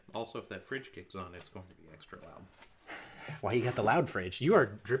Also, if that fridge kicks on, it's going to be extra loud. Why you got the loud fridge? You are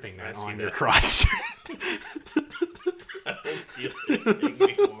dripping that see on your that. crotch. I don't feel anything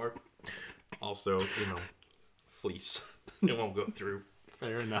anymore. Also, fleece. It won't go through.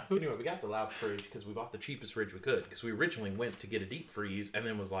 Fair enough. Anyway, we got the loud fridge because we bought the cheapest fridge we could. Because we originally went to get a deep freeze and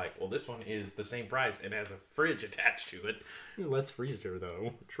then was like, well, this one is the same price and has a fridge attached to it. Less freezer,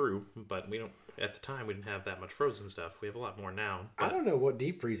 though. True, but we don't. At the time, we didn't have that much frozen stuff. We have a lot more now. I don't know what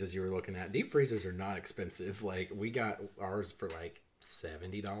deep freezers you were looking at. Deep freezers are not expensive. Like, we got ours for like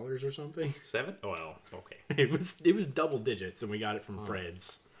 $70 or something. 7? Oh, well, okay. It was double digits, and we got it from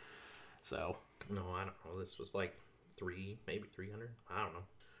Fred's. So No, I don't know. This was like 3, maybe 300. I don't know.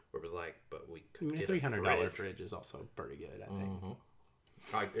 Where it was like, but we could get a $300 a fridge is also pretty good, I think.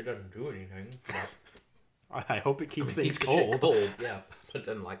 Mm-hmm. Like, it doesn't do anything. But I hope it keeps things keeps the shit cold. cold, yeah. But it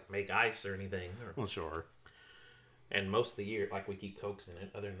doesn't like make ice or anything. Well, sure. And most of the year, like we keep Cokes in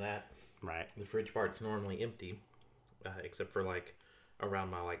it. Other than that, Right. the fridge part's normally empty, except for like around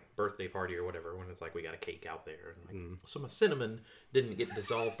my like birthday party or whatever, when it's like we got a cake out there, and like so my cinnamon didn't get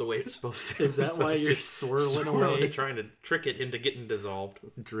dissolved the way it's supposed to. Is that So why it's you're just swirling away? trying to trick it into getting dissolved?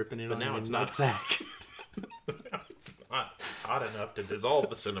 Dripping it But on now your it's not. nutsack. It's not hot enough to dissolve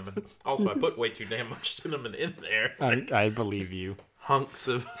the cinnamon. Also, I put way too damn much cinnamon in there. I believe you. Hunks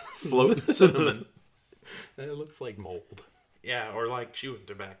of floating cinnamon. It looks like mold. Yeah, or like chewing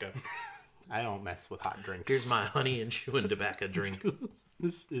tobacco. I don't mess with hot drinks. Here's my honey and chewing tobacco drink.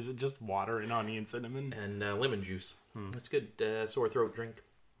 Is it just water and honey and cinnamon? And lemon juice. That's good sore throat drink.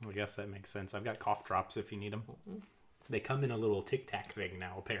 I guess that makes sense. I've got cough drops if you need them. They come in a little Tic Tac thing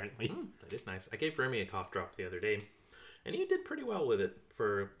now, apparently. That is nice. I gave Remy a cough drop the other day, and he did pretty well with it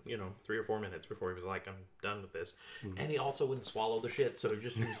for 3 or 4 minutes before he was like, I'm done with this. And he also wouldn't swallow the shit, so he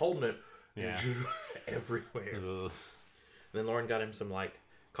was holding it Yeah. everywhere. Ugh. Then Lauren got him some like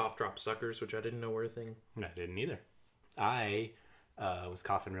cough drop suckers, which I didn't know were a thing. I didn't either. I was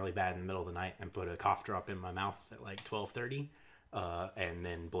coughing really bad in the middle of the night and put a cough drop in my mouth at like 12:30. And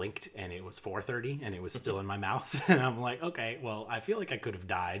then blinked and it was 4:30 and it was still in my mouth. And I'm like, okay, well, I feel like I could have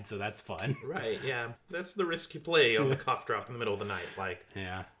died, so that's fun. Right, yeah. That's the risk you play on the cough drop in the middle of the night. Like,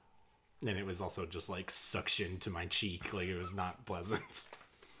 Yeah. And it was also just like suction to my cheek. Like, it was not pleasant.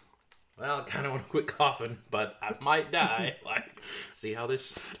 well, I kind of want to quit coughing, but I might die. Like, see how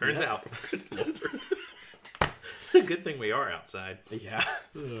this turns out. Good Lord. Good thing we are outside. Yeah.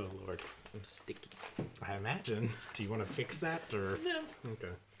 Oh, Lord. I'm sticky. I imagine. Do you want to fix that or? No, Okay.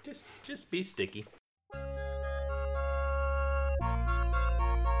 just be sticky.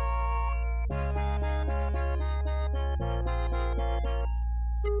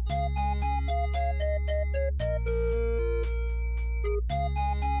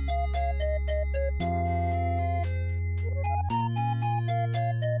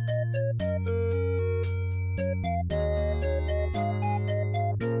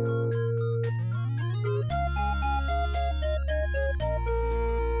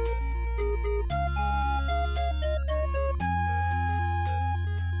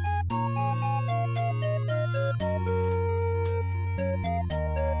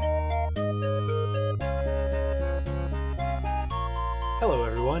 Hello,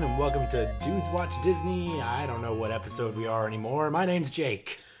 everyone, and welcome to Dudes Watch Disney. I don't know what episode we are anymore. My name's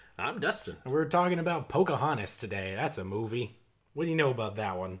Jake, I'm Dustin. and we're talking about Pocahontas today. That's a movie. What do you know about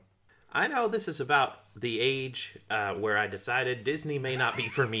that one? I know this is about the age where I decided Disney may not be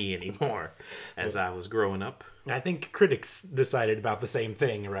for me anymore as I was growing up. I think critics decided about the same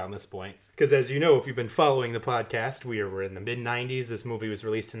thing around this point. Because as you know, if you've been following the podcast, we're in the mid-90s. This movie was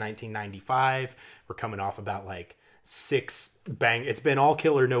released in 1995. We're coming off about like 6 bang. It's been all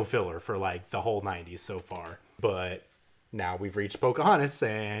killer, no filler for like the whole 90s so far. But now we've reached Pocahontas,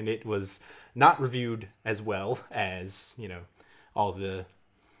 and it was not reviewed as well as, all the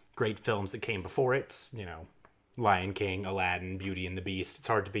great films that came before it. Lion King, Aladdin, Beauty and the Beast. It's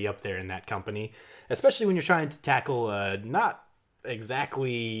hard to be up there in that company, especially when you're trying to tackle a not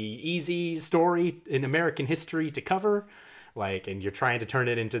exactly easy story in American history to cover. And you're trying to turn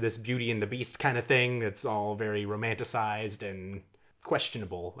it into this Beauty and the Beast kind of thing that's all very romanticized and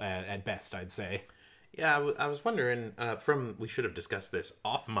questionable at best, I'd say. Yeah, I was wondering, we should have discussed this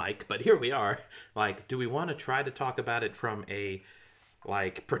off mic, but here we are. Like, do we want to try to talk about it from a,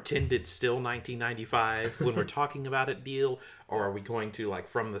 pretend it's still 1995 when we're talking about it deal? Or are we going to,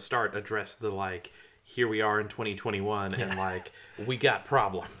 from the start address the, here we are in 2021 and, we got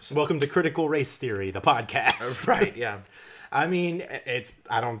problems? Welcome to Critical Race Theory, the podcast. Right, yeah. I mean,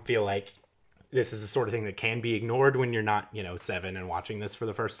 I don't feel like this is the sort of thing that can be ignored when you're not, 7 and watching this for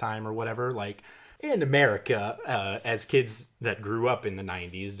the first time or whatever. in America, as kids that grew up in the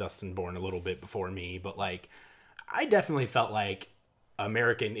 90s, Dustin born a little bit before me, but like, I definitely felt like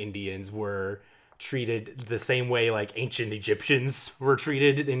American Indians were treated the same way like ancient Egyptians were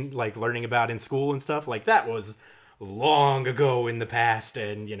treated in like learning about in school and stuff. Like that was long ago in the past,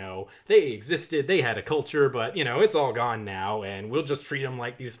 and they existed, they had a culture, but it's all gone now, and we'll just treat them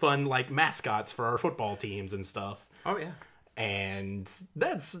like these fun like mascots for our football teams and stuff. Oh yeah. And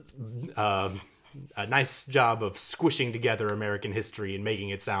that's a nice job of squishing together American history and making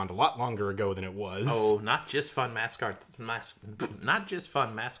it sound a lot longer ago than it was. Oh, not just fun mascots, not just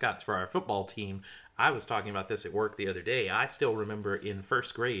fun mascots for our football team. I was talking about this at work the other day. I still remember in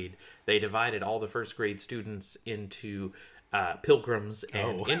first grade, they divided all the first grade students into pilgrims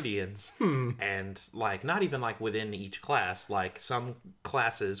and Indians, and like not even like within each class. Like some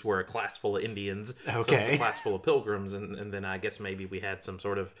classes were a class full of Indians, some was a class full of pilgrims, and then I guess maybe we had some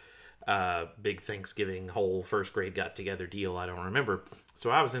sort of big Thanksgiving whole first grade got together deal. I don't remember.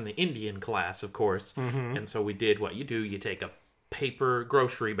 So I was in the Indian class, of course, and so we did what you do. You take a paper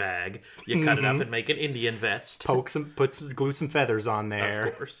grocery bag, you cut it up and make an Indian vest. Glue some feathers on there.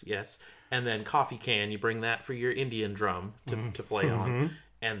 Of course, yes. And then coffee can, you bring that for your Indian drum to play on.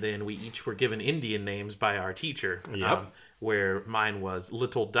 And then we each were given Indian names by our teacher. Yep. Where mine was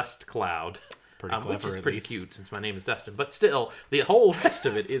Little Dust Cloud. Pretty clever, which is pretty cute since my name is Dustin. But still, the whole rest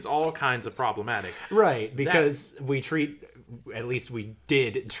of it is all kinds of problematic. Right, because at least we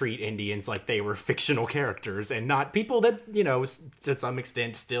did treat Indians like they were fictional characters and not people that, to some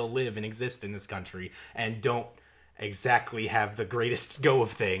extent still live and exist in this country and don't exactly have the greatest go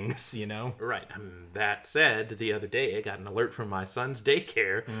of things, Right. That said, the other day I got an alert from my son's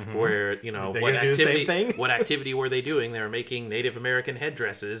daycare where, what activity were they doing? They were making Native American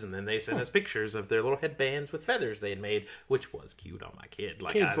headdresses, and then they sent us pictures of their little headbands with feathers they had made, which was cute on my kid.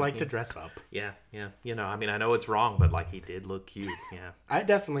 Like, kids like to dress up. Yeah. I know it's wrong, but like he did look cute. Yeah. I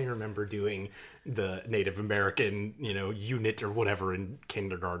definitely remember doing the Native American, unit or whatever in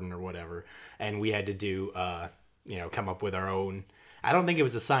kindergarten or whatever, and we had to do come up with our own. I don't think it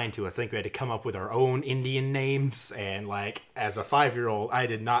was assigned to us. I think we had to come up with our own Indian names. And like, as a 5-year-old, I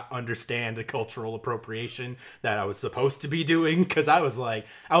did not understand the cultural appropriation that I was supposed to be doing. Because I was like,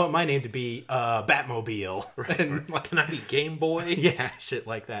 I want my name to be Batmobile. And like, can I be Game Boy? Yeah, shit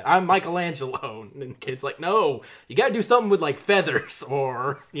like that. I'm Michelangelo. And kids like, no, you got to do something with like feathers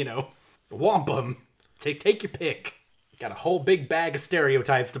or, wampum. Take your pick. Got a whole big bag of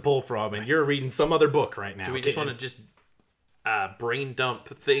stereotypes to pull from, and you're reading some other book right now. Do we just want to brain dump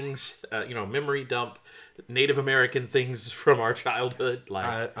things, memory dump Native American things from our childhood?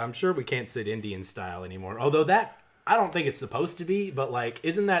 Like, I'm sure we can't sit Indian style anymore. Although that, I don't think it's supposed to be, but like,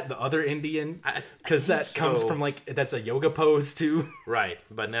 isn't that the other Indian? Because that comes from like, that's a yoga pose too. Right,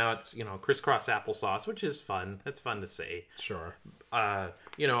 but now it's, crisscross applesauce, which is fun. That's fun to say. Sure.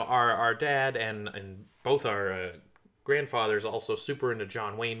 Our dad and both our grandfather's also super into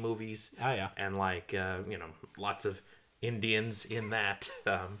John Wayne movies. Oh yeah. And like lots of Indians in that.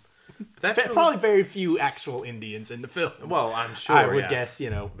 That's probably very few actual Indians in the film. Well, I'm sure. I would guess,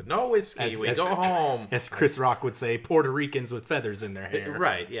 But no whiskey, we go home. As Chris Rock would say, Puerto Ricans with feathers in their hair.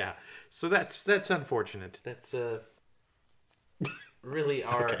 Right, yeah. So that's unfortunate. That's really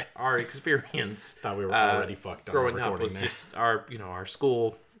our experience. Thought we were already fucked on growing up was just our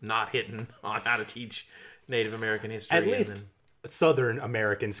school not hitting on how to teach Native American history. At least Southern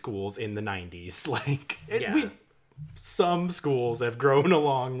American schools in the 90s. Like, some schools have grown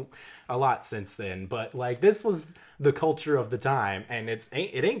along a lot since then, but like this was the culture of the time, and it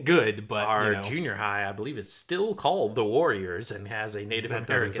ain't good. But our junior high, I believe, is still called the Warriors and has a Native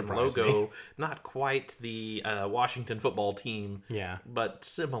American logo. Not quite the Washington football team, but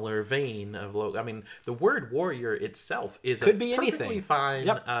similar vein of logo. I mean, the word warrior itself is could be perfectly anything.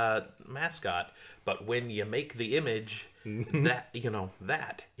 Fine mascot, but when you make the image, it's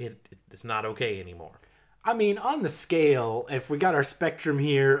not okay anymore. I mean, on the scale, if we got our spectrum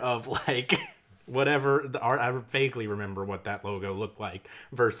here of like whatever, I vaguely remember what that logo looked like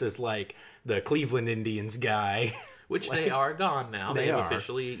versus like the Cleveland Indians guy. Which they are gone now. They have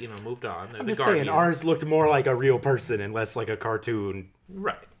officially, moved on. I'm just saying, ours looked more like a real person and less like a cartoon.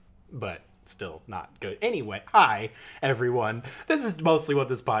 Right. But still not good. Anyway, hi, everyone. This is mostly what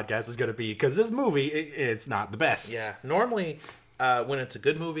this podcast is going to be, because this movie, it's not the best. Yeah. Normally, when it's a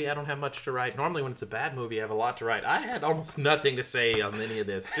good movie, I don't have much to write. Normally, when it's a bad movie, I have a lot to write. I had almost nothing to say on any of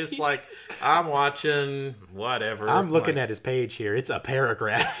this. Just like, I'm watching whatever. I'm looking at his page here. It's a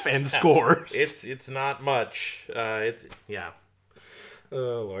paragraph and scores. It's not much. Yeah.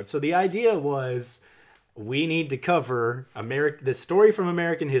 Oh, Lord. So the idea was we need to cover this story from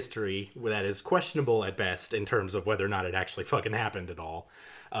American history that is questionable at best in terms of whether or not it actually fucking happened at all.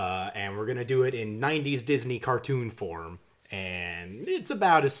 And we're going to do it in 90s Disney cartoon form. And it's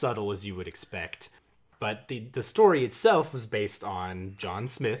about as subtle as you would expect. But the story itself was based on John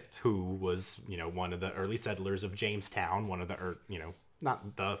Smith, who was, one of the early settlers of Jamestown, one of the,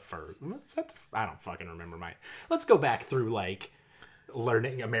 not the first. I don't fucking remember Let's go back through,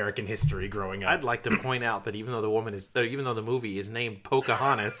 learning American history growing up. I'd like to point out that even though the movie is named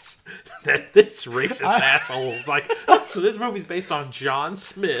Pocahontas, that this racist asshole was like, oh, so this movie's based on John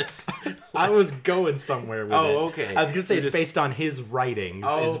Smith. I was going somewhere with it. Oh, okay. I was going to say it's based on his writings,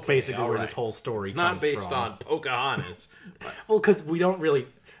 is basically where this whole story comes from. It's not based on Pocahontas. Well, because we don't really...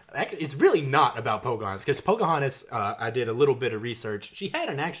 It's really not about Pocahontas, because Pocahontas, I did a little bit of research. She had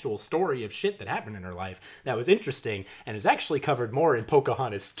an actual story of shit that happened in her life that was interesting, and is actually covered more in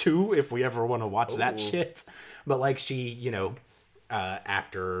Pocahontas 2, if we ever want to watch that shit. But, she,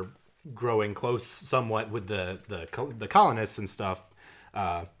 after growing close somewhat with the colonists and stuff,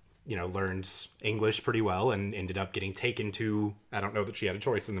 learned English pretty well and ended up getting taken to, I don't know that she had a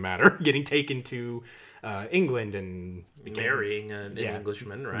choice in the matter, getting taken to England and marrying an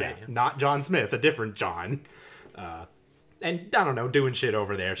Englishman, right? Yeah, not John Smith, a different John. And I don't know, doing shit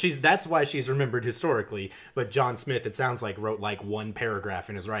over there. That's why she's remembered historically. But John Smith, it sounds like, wrote one paragraph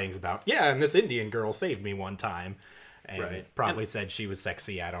in his writings about, and this Indian girl saved me one time. And probably said she was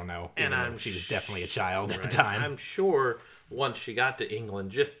sexy, I don't know. And she was definitely a child at the time. I'm sure once she got to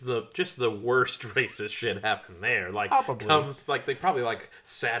England, just the worst racist shit happened there. They probably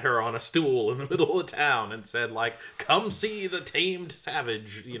sat her on a stool in the middle of town and said come see the tamed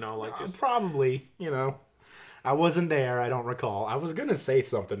savage, probably, I wasn't there, I don't recall. I was gonna say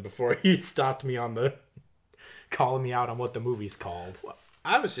something before you stopped me on calling me out on what the movie's called. Well,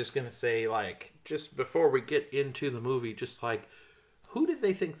 I was just gonna say, just before we get into the movie, who did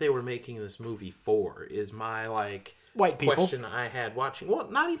they think they were making this movie for? Is my white people question I had watching. Well,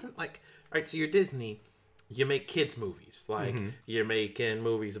 not even right. So you're Disney, you make kids movies. You're making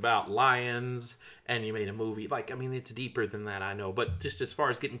movies about lions, and you made a movie. It's deeper than that, I know. But just as far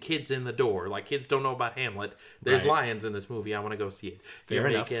as getting kids in the door, kids don't know about Hamlet. There's lions in this movie. I want to go see it. You're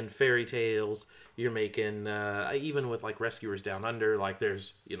making fairy tales. You're making even with Rescuers Down Under.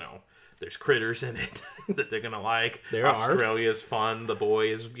 There's there's critters in it that they're gonna like. There Australia's fun. The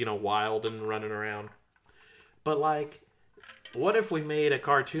boy is wild and running around. But what if we made a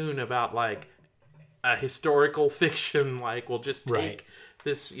cartoon about a historical fiction? We'll just take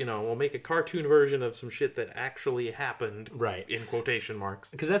this, we'll make a cartoon version of some shit that actually happened, in quotation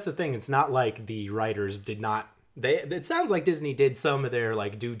marks. Because that's the thing. It's not like the writers did not. It sounds like Disney did some of their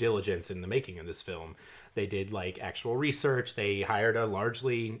due diligence in the making of this film. They did actual research. They hired a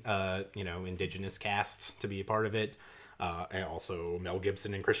largely indigenous cast to be a part of it, and also Mel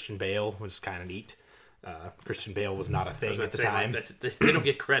Gibson and Christian Bale, which is kind of neat. Christian Bale was not a thing at the time. They don't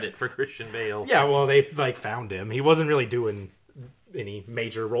get credit for Christian Bale. Yeah, well, they found him. He wasn't really doing any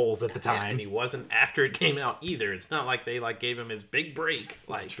major roles at the time, and he wasn't after it came out either. It's not like they gave him his big break.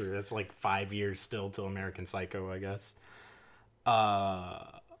 That's true. That's 5 years still till American Psycho, I guess.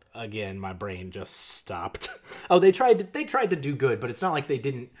 Again, my brain just stopped. Oh, they tried to do good, but it's not like they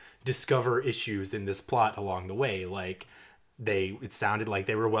didn't discover issues in this plot along the way. It sounded like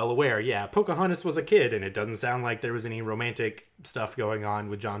they were well aware. Yeah, Pocahontas was a kid, and it doesn't sound like there was any romantic stuff going on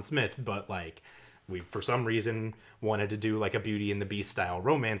with John Smith, but we, for some reason, wanted to do a Beauty and the Beast style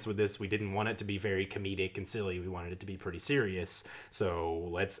romance with this. We didn't want it to be very comedic and silly. We wanted it to be pretty serious. So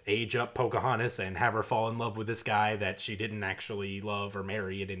let's age up Pocahontas and have her fall in love with this guy that she didn't actually love or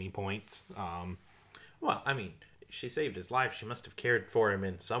marry at any point. Well, she saved his life. She must have cared for him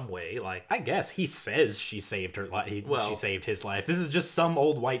in some way. I guess he says she saved her life. She saved his life. This is just some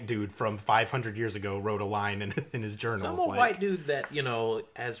old white dude from 500 years ago wrote a line in his journals. Some old white dude that,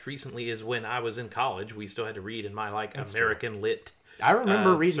 as recently as when I was in college, we still had to read in my American lit. I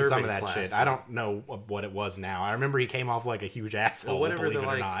remember reading some of that class. shit. I don't know what it was now. I remember he came off like a huge asshole, believe it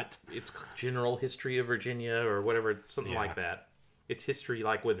or not. It's General History of Virginia or whatever, something like that. It's history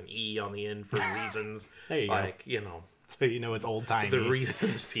with an E on the end for reasons. There you go. So it's old timey. The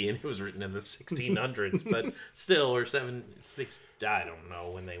reasons being it was written in the 1600s, but still, or 6. I don't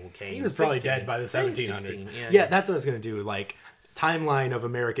know when they came. He was probably dead by the 1700s. Yeah, that's what I was gonna do. Timeline of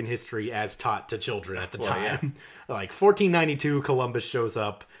American history as taught to children at the time. 1492, Columbus shows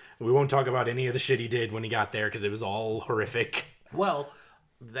up. We won't talk about any of the shit he did when he got there because it was all horrific. Well,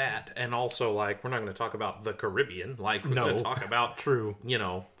 that, and also we're not going to talk about the Caribbean. We're going to talk about true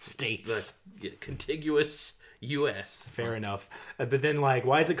states, the contiguous U.S. Fair enough. But then, like,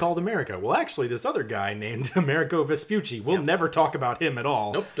 why is it called America? Well, actually, this other guy named Americo Vespucci, we'll never talk about him at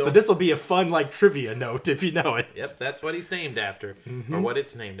all. Nope, don't. But this will be a fun, like, trivia note if you know it. Yep, that's what he's named after, or what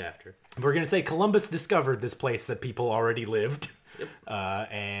it's named after. We're going to say Columbus discovered this place that people already lived. Yep.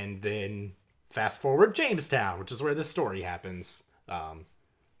 And then fast forward Jamestown, which is where this story happens.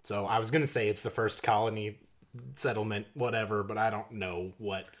 So I was going to say it's the first colony settlement, whatever, but I don't know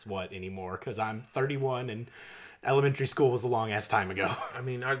what's what anymore because I'm 31 and elementary school was a long ass time ago. I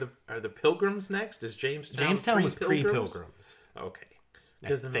mean, are the Pilgrims next? Is Jamestown was pre-Pilgrims? Okay.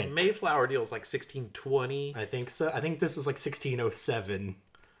 Because the Mayflower deal is like 1620. I think so. I think this was like 1607.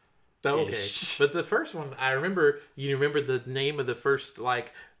 Okay. But the first one, you remember the name of the first,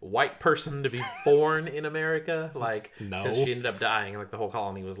 like, white person to be born in America? Like, no. Because she ended up dying, like, the whole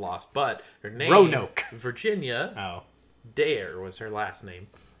colony was lost. But her name... Roanoke. Virginia. Oh. Dare was her last name.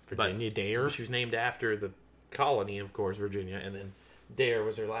 Virginia Dare? She was named after the colony, of course, Virginia, and then Dare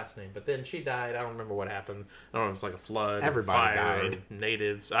was her last name. But then she died. I don't remember what happened. I don't know if it was like a flood. Everybody fire, died.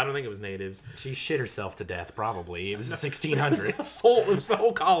 Natives. I don't think it was natives. She shit herself to death, probably. It was the 1600s. It was the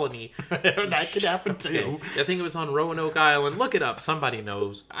whole colony. That could happen too. Okay. I think it was on Roanoke Island. Look it up. Somebody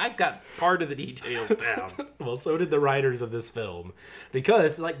knows. I've got part of the details down. Well, so did the writers of this film.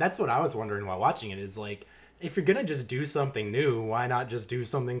 Because, like, that's what I was wondering while watching it is, like, if you're gonna just do something new, why not just do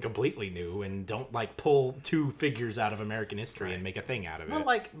something completely new and don't, like, pull two figures out of American history and make a thing out of it? Well,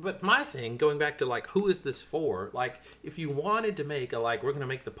 like, but my thing, going back to, like, who is this for? Like, if you wanted to make we're gonna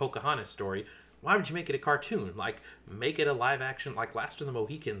make the Pocahontas story, why would you make it a cartoon? Like, make it a live action, like Last of the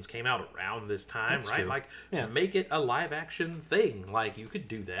Mohicans came out around this time, That's right? true. Like, Yeah. Make it a live action thing. Like, you could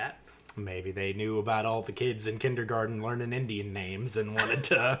do that. Maybe they knew about all the kids in kindergarten learning Indian names and wanted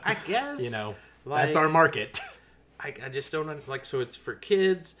to, I guess. That's our market. I just don't, like, so it's for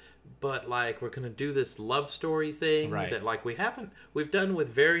kids, but, like, we're going to do this love story thing that, like, we've done with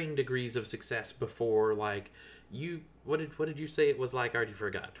varying degrees of success before. Like, what did you say it was like? I already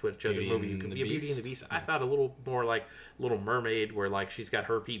forgot which other movie you could be. Beauty and the Beast. I thought a little more like Little Mermaid, where, like, she's got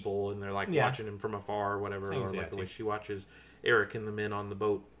her people and they're, like, watching him from afar or whatever, or like the way she watches Eric and the men on the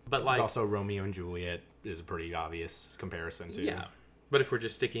boat. But, like, it's also Romeo and Juliet is a pretty obvious comparison too. Yeah. But if we're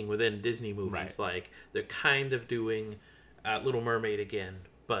just sticking within Disney movies, like, they're kind of doing Little Mermaid again.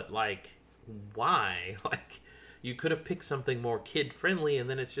 But, like, why? Like, you could have picked something more kid-friendly, and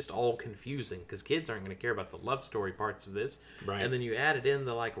then it's just all confusing, because kids aren't going to care about the love story parts of this. Right. And then you added in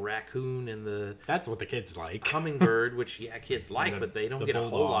the, like, raccoon and the... That's what the kids like. Hummingbird, which, kids like, but they don't get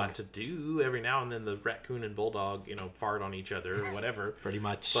bulldog. a whole lot to do. Every now and then the raccoon and bulldog, fart on each other or whatever. Pretty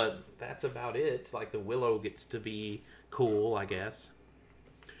much. But that's about it. Like, the willow gets to be cool, I guess.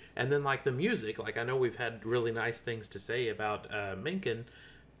 And then, like, the music, like, I know we've had really nice things to say about Menken,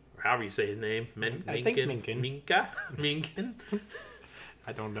 or however you say his name. I think Menken. Menken.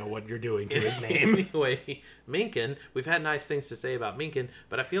 I don't know what you're doing to his name. Anyway, Menken, we've had nice things to say about Menken,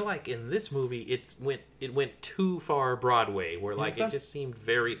 but I feel like in this movie, it went too far Broadway, where, like, it just seemed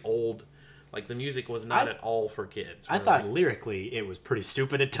very old. Like, the music was not at all for kids. I thought lyrically it was pretty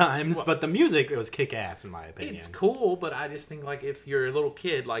stupid at times, but the music was kick-ass in my opinion. It's cool, but I just think, like, if you're a little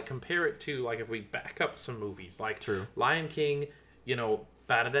kid, like, compare it to, like, if we back up some movies, like Lion King, there's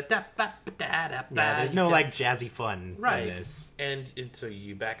no, like, jazzy fun in this. And so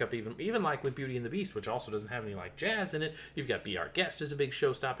you back up even like with Beauty and the Beast, which also doesn't have any, like, jazz in it. You've got Be Our Guest as a big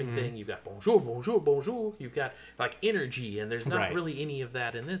show-stopping thing. You've got Bonjour, Bonjour, Bonjour. You've got, like, energy, and there's not really any of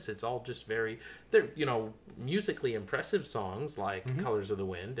that in this. It's all just they're, musically impressive songs like Colors of the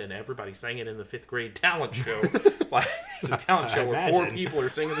Wind, and everybody sang it in the 5th grade talent show. Like, it's a talent show where 4 people are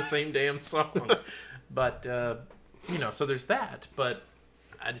singing the same damn song. But, so there's that. But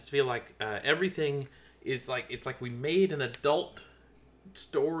I just feel like everything is like, it's like we made an adult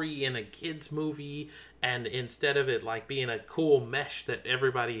story in a kid's movie, and instead of it, like, being a cool mesh that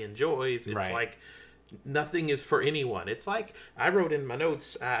everybody enjoys, it's like nothing is for anyone. It's like, I wrote in my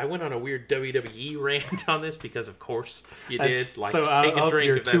notes, I went on a weird WWE rant on this because, of course, you did. Like, so take a drink.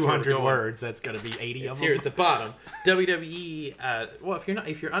 Your If that's 200 words, that's going to be 80 it's of them. here at the bottom. WWE. Well,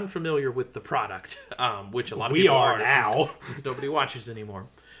 if you're unfamiliar with the product, which a lot of people are now, since nobody watches anymore.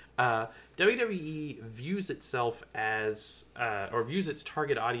 WWE views itself as, or views its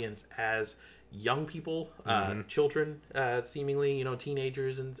target audience as young people, children, seemingly,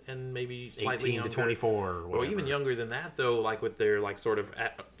 teenagers and maybe slightly 18 younger. to 24 or even younger than that, though, like with their, like, sort of,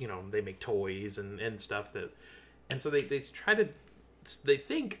 they make toys and stuff and so they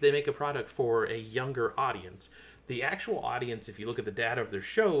think they make a product for a younger audience. The actual audience, if you look at the data of their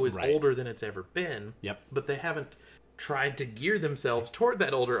show, is older than it's ever been. Yep. But they haven't tried to gear themselves toward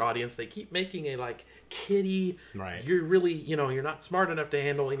that older audience. They keep making a like kiddie, Right. you're really, you're not smart enough to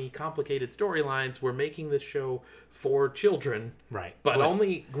handle any complicated storylines. We're making this show for children, Right. but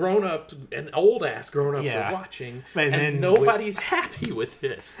only grown-ups and old-ass grown-ups Yeah. are watching, And and then nobody's happy with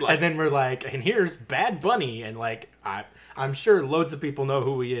this. Like, And then we're like, and here's Bad Bunny, and like I'm sure loads of people know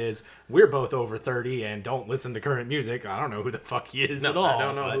who he is. We're both over 30 and don't listen to current music. I don't know who the fuck he is at all. I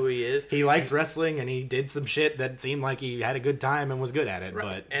don't know but who he is. He likes wrestling, and he did some shit that seemed like he had a good time and was good at it.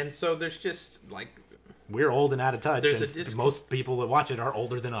 Right. But And so there's just like, we're old and out of touch. There's And a most people that watch it are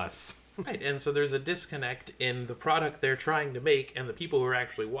older than us. right, and so there's a disconnect in the product they're trying to make and the people who are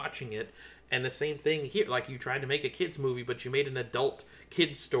actually watching it. And the same thing here, like you tried to make a kids movie, but you made an adult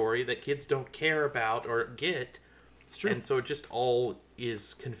kids story that kids don't care about or get. It's true. And so it just all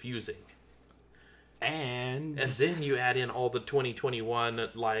is confusing. And then you add in all the 2021,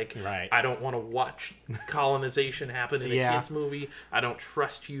 like, Right. I don't want to watch colonization happen in a Yeah. kids movie. I don't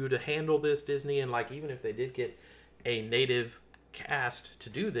trust you to handle this, Disney. And like, even if they did get a native cast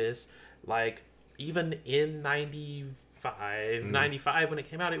to do this, like, even in 95 when it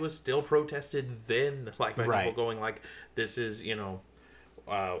came out, it was still protested then, like, by Right. people going like, this is,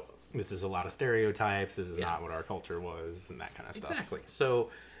 this is a lot of stereotypes. This is Yeah. not what our culture was, and that kind of stuff. exactly. So,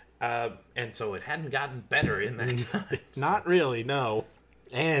 and so it hadn't gotten better in that time. Not really, no.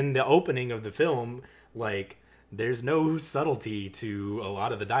 And the opening of the film, like, there's no subtlety to a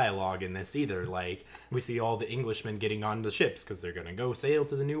lot of the dialogue in this either. Like, we see all the Englishmen getting on the ships because they're gonna go sail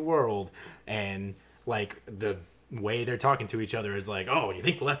to the New World, and like the way they're talking to each other is like, "Oh, you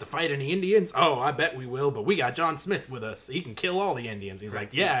think we'll have to fight any Indians? Oh, I bet we will, but we got John Smith with us. He can kill all the Indians." He's like,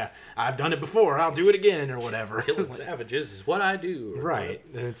 "Yeah, I've done it before. I'll do it again," or whatever. Killing savages is what I do. Right.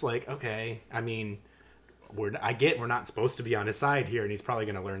 And it's like, okay, I mean, I get we're not supposed to be on his side here, and he's probably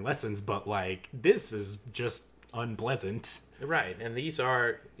going to learn lessons, but like, this is just unpleasant. Right, and these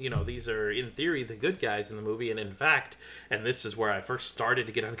are in theory the good guys in the movie, and in fact, and this is where I first started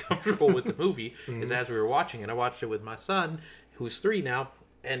to get uncomfortable with the movie, is as we were watching, and I watched it with my son, who's 3 now,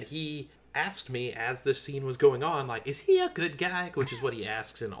 and he asked me as this scene was going on, like, is he a good guy? Which is what he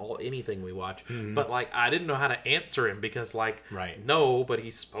asks in anything we watch. But like, I didn't know how to answer him because like, Right. no, but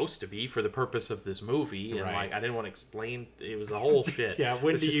he's supposed to be for the purpose of this movie, and Right. like, I didn't want to explain. It was the whole shit. Yeah, It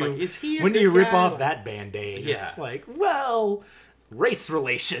when was do just you like, is he a when do good you rip guy? off that band-aid? Yeah. It's like, well, race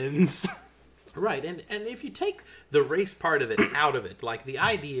relations. Right, and if you take the race part of it out of it, like the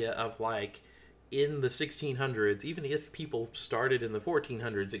idea of like in the 1600s, even if people started in the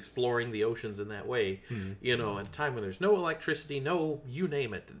 1400s exploring the oceans in that way, at a time when there's no electricity, no you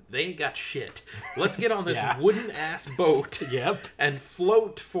name it, they ain't got shit. Let's get on this Yeah. wooden ass boat Yep. and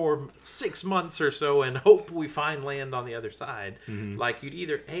float for 6 months or so and hope we find land on the other side. Like you'd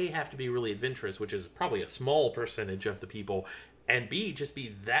either A, have to be really adventurous, which is probably a small percentage of the people, and B, just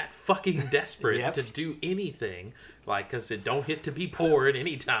be that fucking desperate Yep. to do anything, like, because it don't hit to be poor at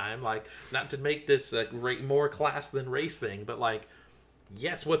any time, like, not to make this a more class than race thing, but like,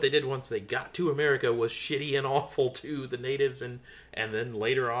 yes, what they did once they got to America was shitty and awful to the natives and then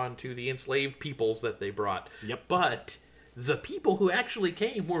later on to the enslaved peoples that they brought. Yep. But the people who actually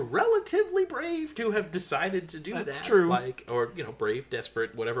came were relatively brave to have decided to do That's that. true. Like, or, brave,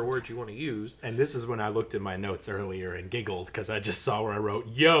 desperate, whatever word you want to use. And this is when I looked at my notes earlier and giggled because I just saw where I wrote,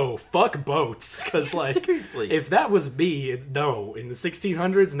 "Yo, fuck boats." Because like, Seriously. if that was me, no, in the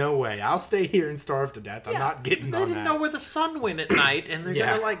 1600s, no way. I'll stay here and starve to death. I'm not getting They on didn't that. know where the sun went at night, and they're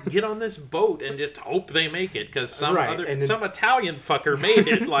Yeah. gonna like get on this boat and just hope they make it because some Right, and then- some Italian fucker made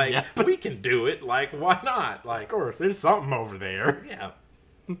it. Like Yep. we can do it. Like why not? Like Of course, there's something over there. yeah,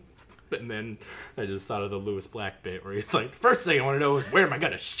 And then I just thought of the Lewis Black bit where he's like, the first thing I want to know is where am I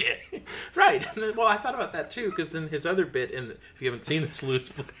gonna shit? right. And then, well, I thought about that too because then his other bit, and if you haven't seen this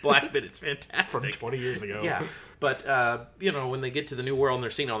Louis Black bit, it's fantastic. From 20 years ago. Yeah, but when they get to the New World and they're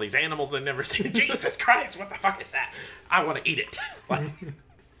seeing all these animals they've never seen, Jesus Christ, what the fuck is that? I want to eat it. Like,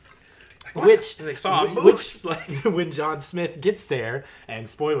 Which and they saw a which- moose. Like, when John Smith gets there, and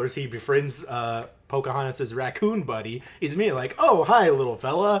spoilers, he befriends Pocahontas' raccoon buddy, he's immediately like, "Oh, hi, little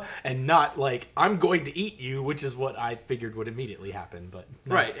fella," and not like, "I'm going to eat you," which is what I figured would immediately happen. But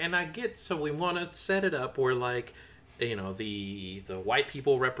no. right, and I get, so we want to set it up where like, the white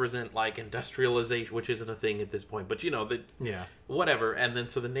people represent like industrialization, which isn't a thing at this point, but Yeah. whatever, and then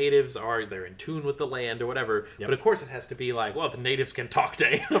so the natives they're in tune with the land or whatever. Yep. But of course it has to be like, well, the natives can talk to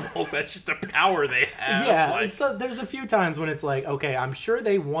animals. That's just a power they have. Yeah, like, so there's a few times when it's like, okay, I'm sure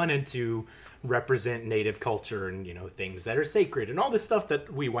they wanted to represent native culture and things that are sacred and all this stuff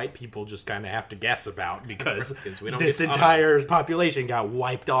that we white people just kind of have to guess about because 'Cause we don't this get to entire population got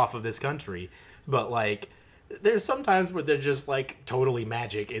wiped off of this country. But like, there's some times where they're just like totally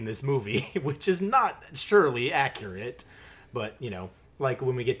magic in this movie, which is not surely accurate. But, you know, like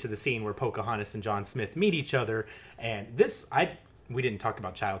when we get to the scene where Pocahontas and John Smith meet each other, and we didn't talk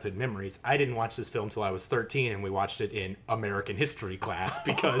about childhood memories. I didn't watch this film till I was 13, and we watched it in American history class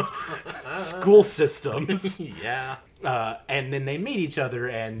because school systems. Yeah. And then they meet each other,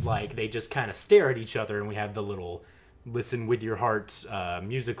 and like they just kind of stare at each other, and we have the little "Listen with your heart"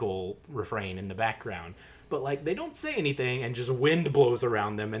 musical refrain in the background. But like they don't say anything, and just wind blows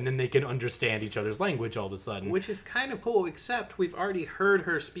around them, and then they can understand each other's language all of a sudden. Which is kind of cool, except we've already heard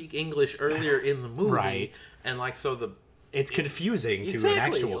her speak English earlier in the movie. Right. And like, so it's confusing to an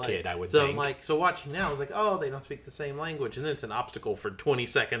actual kid, I would think. So watching now, I was like, oh, they don't speak the same language, and then it's an obstacle for 20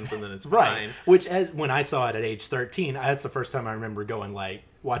 seconds, and then it's Right. fine. Which, when I saw it at age 13, that's the first time I remember going, like,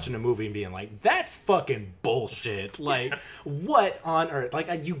 watching a movie and being like, that's fucking bullshit. Like, what on earth?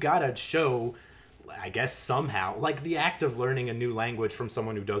 Like, you gotta show, I guess, somehow. Like, the act of learning a new language from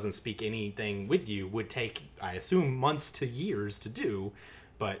someone who doesn't speak anything with you would take, I assume, months to years to do.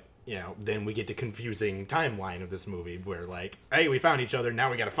 But, you know, then we get the confusing timeline of this movie where, like, hey, we found each other, now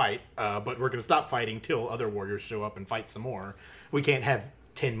we gotta fight. But we're gonna stop fighting till other warriors show up and fight some more. We can't have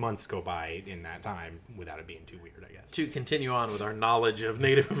 10 months go by in that time without it being too weird, I guess. To continue on with our knowledge of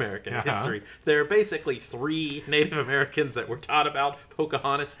Native American history, there are basically 3 Native Americans that were taught about,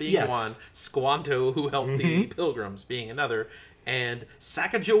 Pocahontas being one, Squanto, who helped the Pilgrims, being another, and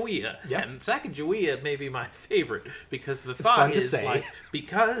Sacagawea. Yep. And Sacagawea may be my favorite, because the fun thought to is, say. like,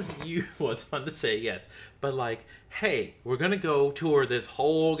 because you... Well, it's fun to say, yes. But, like, hey, we're going to go tour this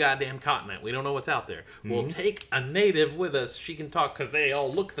whole goddamn continent. We don't know what's out there. We'll take a native with us. She can talk, because they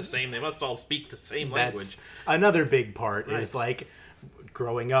all look the same. They must all speak the same language. Another big part is, like,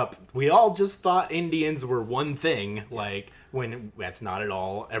 growing up, we all just thought Indians were one thing, like, when that's not at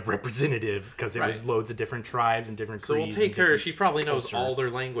all a representative, because there was loads of different tribes and different So we'll creeds. take her. She probably knows all their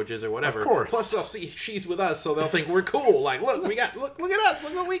languages or whatever. Of course. Plus, they'll see she's with us, so they'll think we're cool. Like, look, look at us.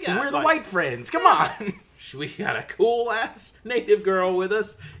 Look what we got. We're the Like, white friends. Come on. We got a cool ass native girl with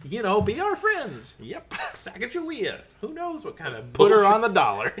us. You know, be our friends. Yep. Sacagawea. Who knows what kind of Put her bullshit- on the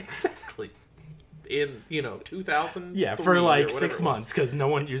dollar. Exactly. In 2000. Yeah, for like 6 months, because no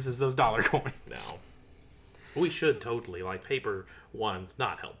one uses those dollar coins. No. We should totally, like, paper ones,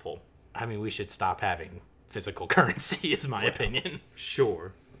 not helpful. I mean, we should stop having physical currency, is my opinion.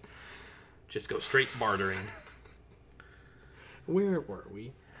 Sure. Just go straight bartering. Where were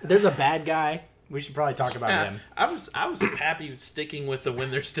we? There's a bad guy. We should probably talk about him. I was happy sticking with the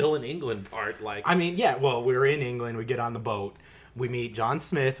when they're still in England part. Like, I mean, yeah, well, we're in England. We get on the boat. We meet John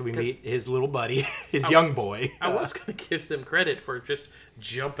Smith. We meet his little buddy, his young boy. I was going to give them credit for just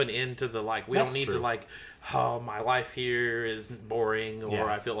jumping into the, like, we don't That's need true. to, like, oh, my life here is boring or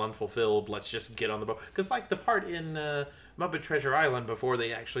I feel unfulfilled. Let's just get on the boat. Because, like, the part in Muppet Treasure Island before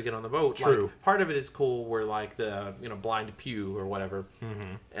they actually get on the boat, True. like, part of it is cool where, like, the, Blind Pew or whatever.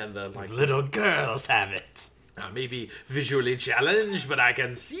 And the, like, Little girls have it. I may be visually challenged, but I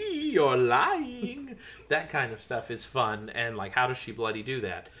can see you're lying. That kind of stuff is fun. And, like, how does she bloody do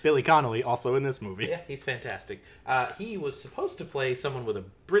that? Billy Connolly, also in this movie. Yeah, he's fantastic. He was supposed to play someone with a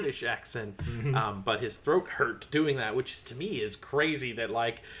British accent, but his throat hurt doing that, which to me is crazy that,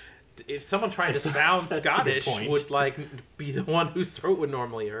 like, if someone trying to sound that's a good Scottish point. would, like, be the one whose throat would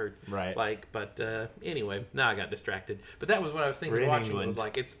normally hurt. Right. Like, but anyway, now I got distracted. But that was what I was thinking We're in watching. England. It was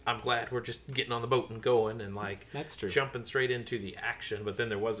like, I'm glad we're just getting on the boat and going and, like, That's true. jumping straight into the action, but then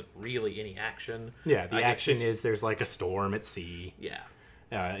there wasn't really any action. Yeah, the I guess action it's- is there's like a storm at sea. Yeah.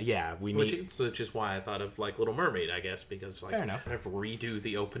 We Which meet. is why I thought of, like, Little Mermaid, I guess, because, like, Fair enough. kind of redo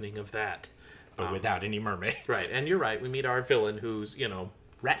the opening of that. But without any mermaids. Right, and you're right. We meet our villain, who's,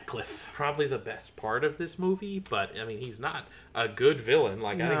 Ratcliffe. probably the best part of this movie, but, I mean, he's not a good villain.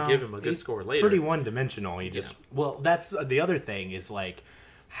 Like, I didn't give him a good he's score later. Pretty one-dimensional. He just... Well, that's the other thing is, like,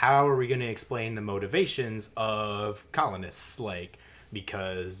 how are we going to explain the motivations of colonists? Like,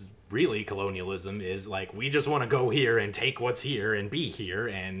 because really colonialism is, like, we just want to go here and take what's here and be here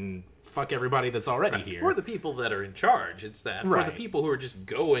and fuck everybody that's already here. For the people that are in charge, it's that. For the Right. people who are just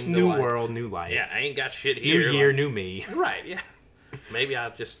going to, New like, world, new life. yeah, I ain't got shit New here. year, like- new me. Right, yeah. Maybe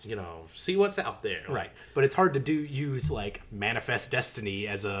I'll just, see what's out there. Right. But it's hard to use like manifest destiny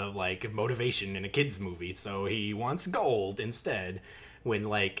as a like motivation in a kids movie. So he wants gold instead when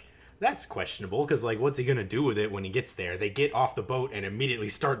like that's questionable, because, like, what's he gonna do with it when he gets there? They get off the boat and immediately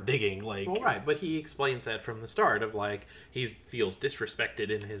start digging, like... Well, right, but he explains that from the start of, like, he feels disrespected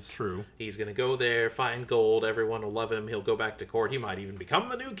in his... True. He's gonna go there, find gold, everyone will love him, he'll go back to court, he might even become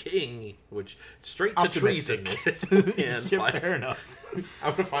the new king, which, straight to treason is his plan. Yeah, Like, fair enough.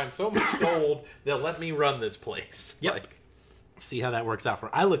 I'm gonna find so much gold, they'll let me run this place. Yep. Like, See how that works out for...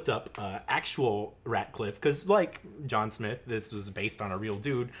 I looked up actual Ratcliffe, because, like John Smith, this was based on a real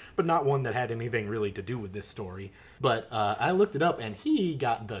dude, but not one that had anything really to do with this story. But I looked it up, and he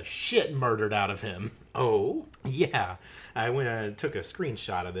got the shit murdered out of him. oh, Yeah. I went took a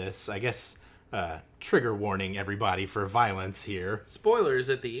screenshot of this. I guess trigger warning everybody for violence here. spoilers,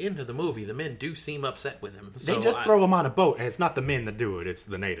 at the end of the movie, the men do seem upset with him. They just throw him on a boat, and it's not the men that do it, it's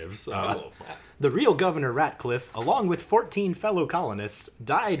the natives. Oh, The real Governor Ratcliffe, along with 14 fellow colonists,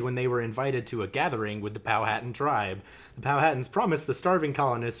 died when they were invited to a gathering with the Powhatan tribe. The Powhatans promised the starving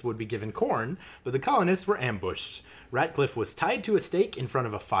colonists would be given corn, but the colonists were ambushed. Ratcliffe was tied to a stake in front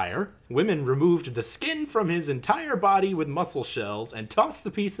of a fire. Women removed the skin from his entire body with mussel shells and tossed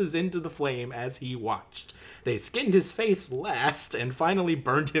the pieces into the flame as he watched. They skinned his face last and finally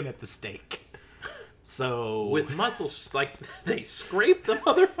burned him at the stake. So... with muscles, like, they scrape the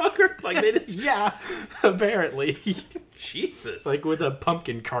motherfucker? Like, they just... yeah, apparently. Jesus. Like with a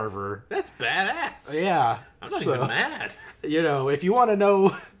pumpkin carver. That's badass. Yeah. I'm not So, even mad. You know, if you want to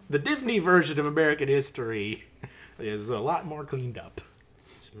know the Disney version of American history, is a lot more cleaned up.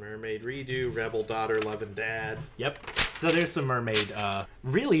 It's mermaid redo, rebel daughter, loving dad. Yep. So there's some mermaid,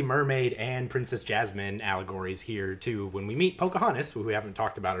 really mermaid and Princess Jasmine allegories here too. When we meet Pocahontas, who we haven't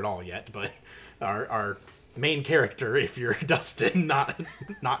talked about at all yet, but our main character, if you're Dustin,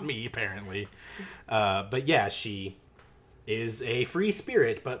 not me apparently. But yeah, she is a free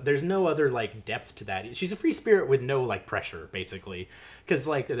spirit, but there's no other like depth to that. She's a free spirit with no like pressure, basically, because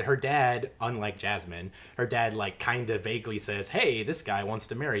like her dad, unlike Jasmine, her dad like kind of vaguely says, "Hey, this guy wants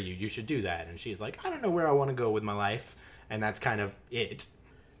to marry you. You should do that." And she's like, "I don't know where I want to go with my life," and that's kind of it.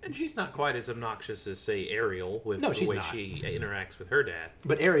 And she's not quite as obnoxious as, say, Ariel with the she's way not. she interacts with her dad.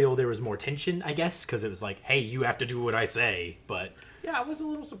 But Ariel, there was more tension, I guess, because it was like, "Hey, you have to do what I say." But Yeah, I was a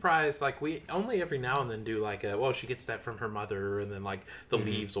little surprised. Like, we only every now and then do, like, well, she gets that from her mother, and then, like, the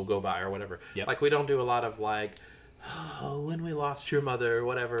leaves will go by or whatever. Yep. Like, we don't do a lot of, like, oh, when we lost your mother or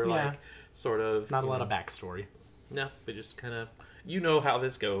whatever, Yeah. like, sort of. not a lot of backstory. No, but just kind of, you know how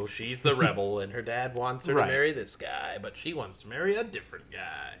this goes. She's the rebel, and her dad wants her Right. to marry this guy, but she wants to marry a different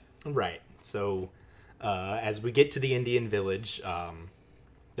guy. Right. So, as we get to the Indian village,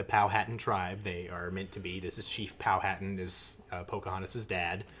 the Powhatan tribe, they are meant to be. This is Chief Powhatan, is Pocahontas'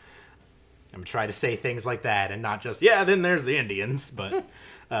 dad. I'm gonna try to say things like that and not just, yeah, then there's the Indians. But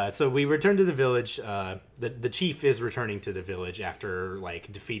so we return to the village. The chief is returning to the village after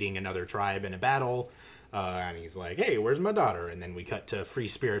like defeating another tribe in a battle. And he's like, "Hey, where's my daughter?" And then we cut to free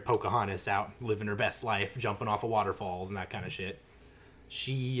spirit Pocahontas out living her best life, jumping off of waterfalls and that kind of shit.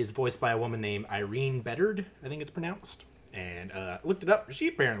 She is voiced by a woman named Irene Bedard, I think it's pronounced. And looked it up. She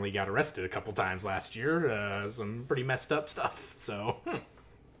apparently got arrested a couple times last year. Some pretty messed up stuff. So,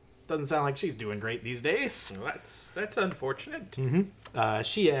 doesn't sound like she's doing great these days. Well, that's unfortunate.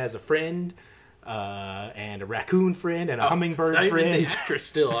 She has a friend, and a raccoon friend, and a hummingbird I friend. mean, the actress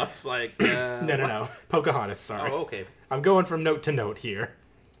still. I was like, No. Pocahontas, sorry. Oh, okay. I'm going from note to note here.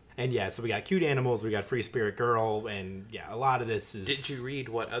 And yeah, so we got cute animals, we got free spirit girl, and yeah, a lot of this is... Did you read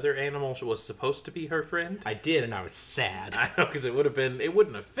what other animal was supposed to be her friend? I did, and I was sad. I know, because it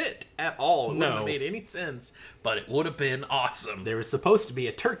wouldn't have fit at all. It wouldn't No. have made any sense, but it would have been awesome. There was supposed to be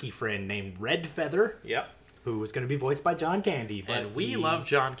a turkey friend named Red Feather, Yep. who was going to be voiced by John Candy. But And we he love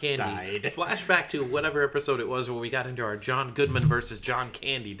John Candy. died. Flashback to whatever episode it was where we got into our John Goodman versus John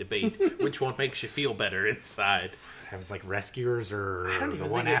Candy debate. Which one makes you feel better inside? It was like Rescuers or don't the even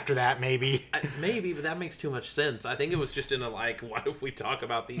one think it- after that, maybe. Maybe, but that makes too much sense. I think it was just in a, like, what if we talk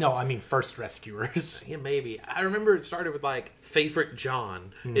about these... No, I mean First Rescuers. Yeah, maybe. I remember it started with, like, favorite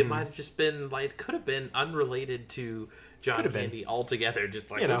John. Mm-hmm. It might have just been, like, could have been unrelated to John Could have been. Candy altogether.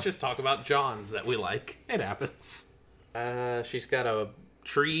 Just, like, You know. let's just talk about Johns that we like. It happens. She's got a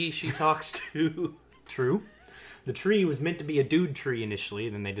tree she talks to. True. The tree was meant to be a dude tree initially,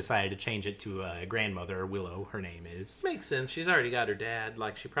 then they decided to change it to a grandmother, Willow, her name is. Makes sense. She's already got her dad.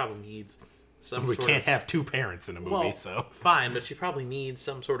 Like, she probably needs some We sort can't of... have two parents in a movie, Well, so... fine, but she probably needs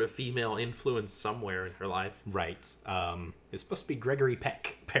some sort of female influence somewhere in her life. Right. It's supposed to be Gregory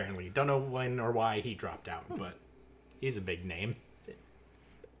Peck, apparently. Don't know when or why he dropped out, but he's a big name.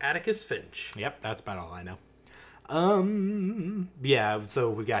 Atticus Finch. Yep, that's about all I know. Yeah,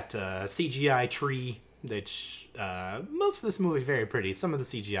 so we got CGI tree which most of this movie very pretty. Some of the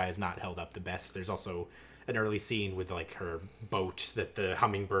CGI is not held up the best. There's also an early scene with like her boat that the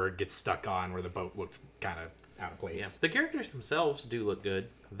hummingbird gets stuck on, where the boat looks kind of out of place. Yeah, the characters themselves do look good,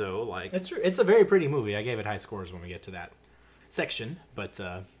 though. Like, It's true. It's a very pretty movie. I gave it high scores when we get to that section, but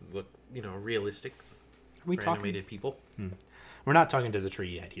look, realistic. we For talking. animated people. We're not talking to the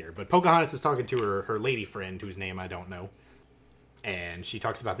tree yet here, but Pocahontas is talking to her lady friend, whose name I don't know, and she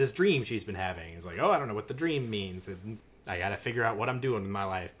talks about this dream she's been having. It's like, oh, I don't know what the dream means. And I gotta figure out what I'm doing with my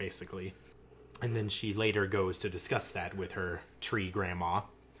life, basically. And then she later goes to discuss that with her tree grandma.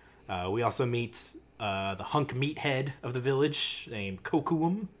 We also meet the hunk meathead of the village named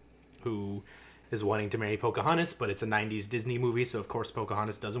Kocoum, who is wanting to marry Pocahontas, but it's a 90s Disney movie, so of course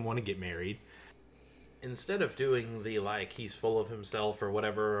Pocahontas doesn't want to get married. Instead of doing the, like, he's full of himself or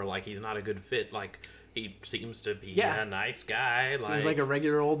whatever, or, like, he's not a good fit, like, he seems to be a nice guy. Seems like a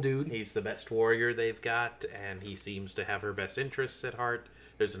regular old dude. He's the best warrior they've got, and he seems to have her best interests at heart.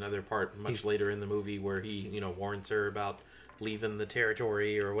 There's another part much later in the movie where he, warns her about leaving the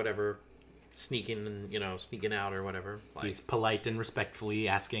territory or whatever, sneaking out or whatever. Like, He's polite and respectfully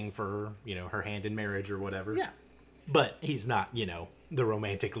asking for, her hand in marriage or whatever. yeah. But he's not, the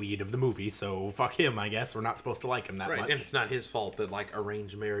romantic lead of the movie, so fuck him, I guess. We're not supposed to like him that Right, much. and it's not his fault that, like,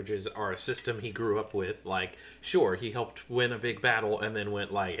 arranged marriages are a system he grew up with. Like, sure, he helped win a big battle and then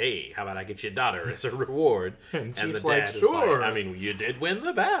went like, hey, how about I get you a daughter as a reward? And the Chief's dad like, was sure. I mean, you did win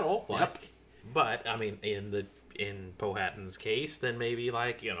the battle. Like, but, I mean, in Powhatan's case, then maybe,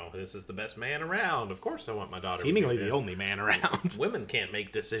 like, this is the best man around. Of course I want my daughter. Seemingly with the only man around. Women can't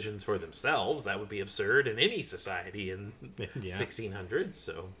make decisions for themselves. That would be absurd in any society in 1600s,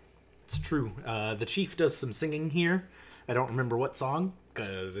 so... It's true. The chief does some singing here. I don't remember what song,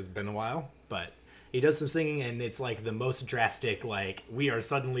 because it's been a while, but he does some singing, and it's like the most drastic, like, we are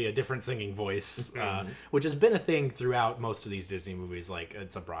suddenly a different singing voice, which has been a thing throughout most of these Disney movies. Like,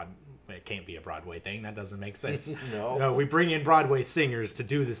 it can't be a Broadway thing. That doesn't make sense. No. We bring in Broadway singers to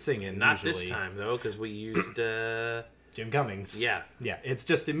do the singing. Not usually. this time, though, because we used... Jim Cummings. Yeah. Yeah, it's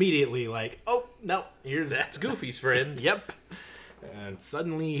just immediately like, oh, no, here's... That's Goofy's friend. Yep. And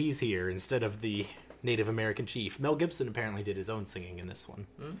suddenly he's here instead of the Native American chief. Mel Gibson apparently did his own singing in this one,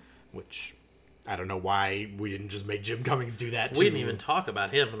 which I don't know why we didn't just make Jim Cummings do that too. We didn't even talk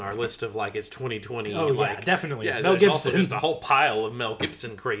about him in our list of, like, his 2020. Oh, like, yeah, definitely. Yeah, Mel there's Gibson. also just a whole pile of Mel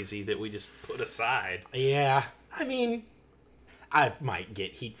Gibson crazy that we just put aside. Yeah, I mean, I might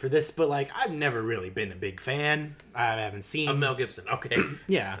get heat for this, but, like, I've never really been a big fan. I haven't seen... Of Mel Gibson, okay.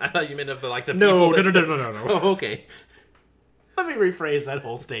 Yeah. I thought you meant of the, like, the No. people that... Oh, okay. Let me rephrase that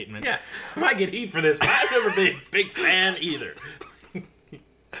whole statement. Yeah, I might get heat for this, but I've never been a big fan either.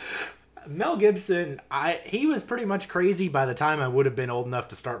 Mel Gibson, he was pretty much crazy by the time I would have been old enough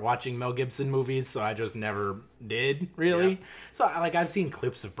to start watching Mel Gibson movies, so I just never did, really. Yeah. So, I've seen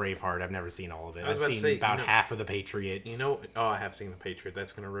clips of Braveheart. I've never seen all of it. I've seen about half of The Patriots. I have seen The Patriot.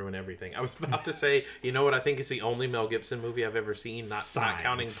 That's going to ruin everything. I was about to say, you know what I think is the only Mel Gibson movie I've ever seen, not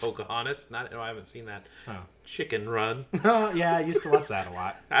counting Pocahontas. I haven't seen that. Oh. Chicken Run. Yeah, I used to watch that a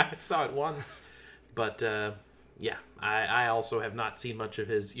lot. I saw it once. But, yeah, I also have not seen much of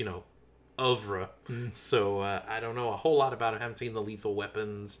his, oeuvre. So I don't know a whole lot about it. I haven't seen The Lethal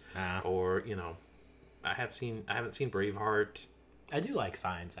Weapons or, I haven't seen Braveheart. I do like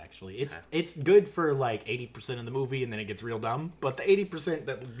Signs, actually. It's good for, like, 80% of the movie, and then it gets real dumb. But the 80%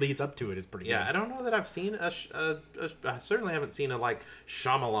 that leads up to it is pretty good. Yeah, I don't know that I've seen I certainly haven't seen a, like,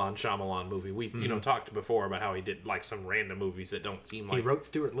 Shyamalan movie. We, talked before about how he did, like, some random movies that don't seem like... He wrote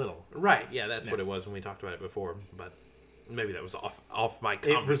Stuart Little. Right, yeah, that's what it was when we talked about it before, but... Maybe that was off my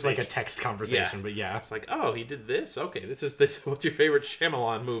conversation. It was like a text conversation, but yeah. It's like, oh, he did this? Okay, this. What's your favorite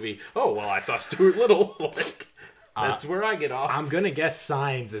Shyamalan movie? Oh, well, I saw Stuart Little. Like, that's where I get off. I'm going to guess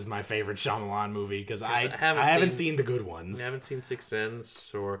Signs is my favorite Shyamalan movie, because I haven't seen the good ones. I haven't seen Sixth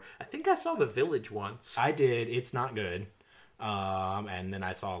Sense, or... I think I saw The Village once. I did. It's not good. And then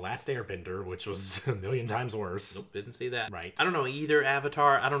I saw Last Airbender, which was a million times worse. Nope, didn't see that. Right. I don't know either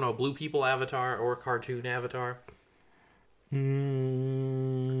Avatar. I don't know Blue People Avatar or cartoon Avatar.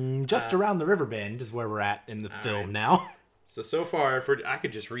 Just around the river bend is where we're at in the film now. So far, I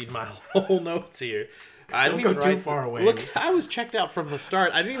could just read my whole notes here. I Don't didn't go even too far away. Look, I was checked out from the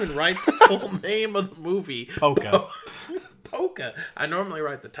start. I didn't even write the full name of the movie. Polka. Polka. I normally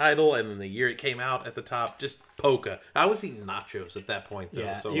write the title and then the year it came out at the top. Just Polka. I was eating nachos at that point, though.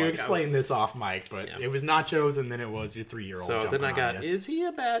 Yeah, so you explained this off mic, but it was nachos, and then it was your 3-year-old. So then I got, you. is he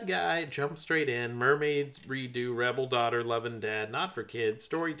a bad guy? Jump straight in. Mermaids redo. Rebel daughter. Loving dad. Not for kids.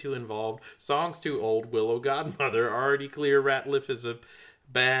 Story too involved. Songs too old. Willow godmother. Already clear. Ratliff is a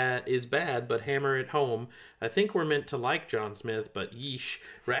bad, but hammer it home. I think we're meant to like John Smith, but yeesh.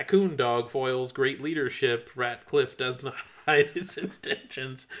 Raccoon Dog foils great leadership. Ratcliffe does not hide his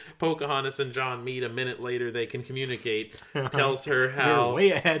intentions. Pocahontas and John meet. A minute later, they can communicate. Tells her how You're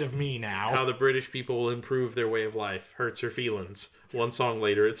way ahead of me now. how the British people will improve their way of life. Hurts her feelings. One song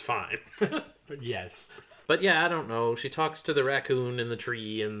later, it's fine. Yes. But yeah, I don't know. She talks to the raccoon in the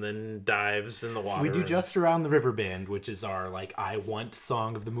tree and then dives in the water. We do Just Around the River Bend, which is our, like, I Want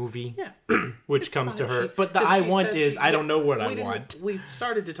song of the movie. Yeah. Which It's comes fine. to her. She- But the 'cause I she Want said is, she- I don't know what we I didn't- want. We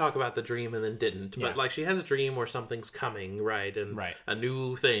started to talk about the dream and then didn't. Yeah. But, like, she has a dream where something's coming, right? And Right. a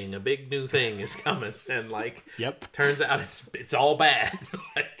new thing, a big new thing is coming. And, like, Yep. turns out it's all bad.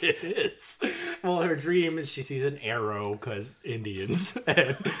 Like, It is. Well, her dream is she sees an arrow, because Indians.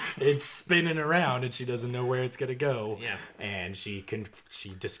 And it's spinning around and she doesn't know where it's going to go. Yeah. And she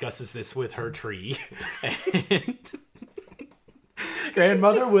discusses this with her tree. And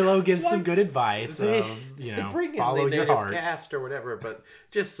Grandmother Willow gives some good advice of, bring in follow the your native heart. cast or whatever, but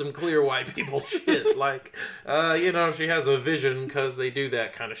just some clear white people shit. Like, she has a vision because they do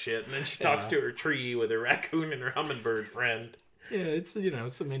that kind of shit, and then she talks to her tree with her raccoon and her hummingbird friend. Yeah, it's,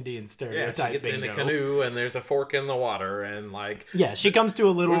 some Indian Yeah, stereotype she gets in the bingo. canoe, and there's a fork in the water, and like, Yeah, she comes to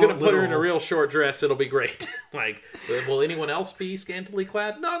a little... we're gonna put her in a real short dress. It'll be great. Like, will anyone else be scantily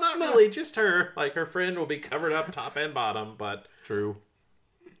clad? No, not really. Just her. Like, her friend will be covered up top and bottom, but True.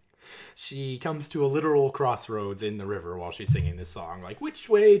 She comes to a literal crossroads in the river while she's singing this song. Like, which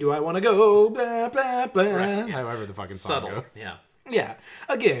way do I want to go? Blah, blah, blah. Right, yeah. However the fucking song subtle. goes. Yeah. Yeah.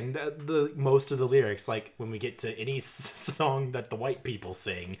 Again, the most of the lyrics, like when we get to any song that the white people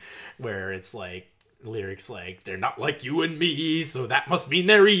sing, where it's like lyrics like, they're not like you and me, so that must mean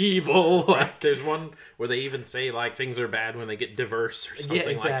they're evil. Right. There's one where they even say like things are bad when they get diverse or something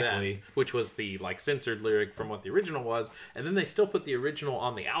like exactly. that, which was the like censored lyric from what the original was, and then they still put the original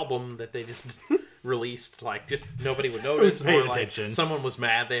on the album that they just released. Like, just nobody would notice. paying or, like, attention. Someone was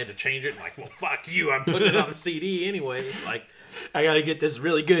mad they had to change it. Like, well, fuck you! I'm putting it on the CD anyway. Like, I gotta get this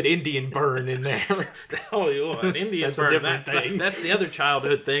really good Indian burn in there. oh, an Indian That's a burn. different That's, thing. that's the other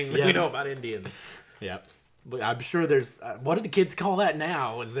childhood thing that Yeah. we know about Indians. Yep. But I'm sure there's... what do the kids call that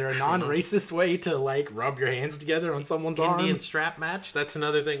now? Is there a non-racist way to, like, rub your hands together on someone's Indian arm? strap match. That's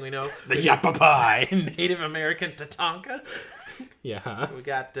another thing we know. The yappa pie. Native American Tatanka. Yeah. We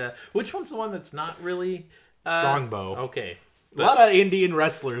got which one's the one that's not really Strongbow. Okay, A lot of Indian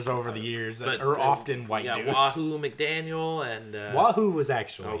wrestlers over the years that but are often white yeah, dudes. Wahoo McDaniel and Wahoo was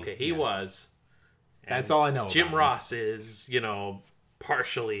actually... okay, he yeah. was. That's And all I know Jim about him. Ross is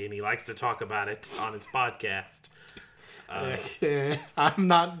partially, and he likes to talk about it on his podcast. I'm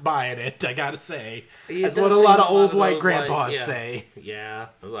not buying it, I gotta say. It That's does what a seem lot of old those, white like, grandpas yeah. say. Yeah,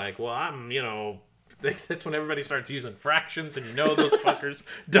 like, well, I'm that's when everybody starts using fractions, and those fuckers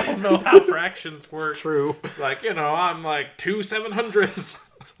don't know how fractions work. True. It's like, I'm like 2 700ths.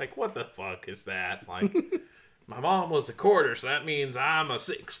 It's like, what the fuck is that? Like, my mom was a quarter, so that means I'm a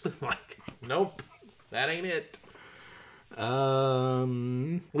sixth. Like, nope, that ain't it.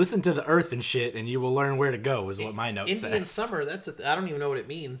 Listen to the earth and shit, and you will learn where to go, is what my note Indian says. summer, I don't even know what it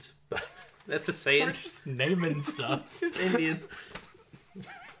means, but that's a saying. We're just naming stuff. Just Indian.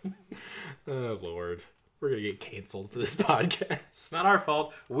 Oh, Lord. We're gonna get canceled for this podcast. It's not our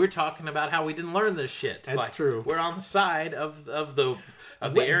fault. We're talking about how we didn't learn this shit. That's true. We're on the side of the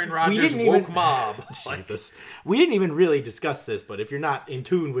Aaron Rodgers didn't woke even- mob. Like, Jesus. We didn't even really discuss this, but if you're not in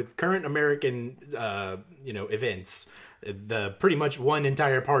tune with current American, events, the pretty much one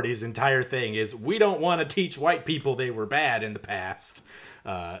entire party's entire thing is we don't want to teach white people they were bad in the past,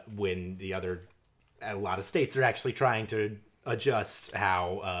 when a lot of states are actually trying to adjust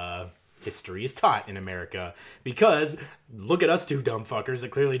how history is taught in America, because look at us two dumb fuckers that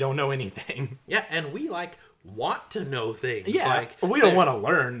clearly don't know anything. yeah, and we want to know things. Yeah, Like, we don't want to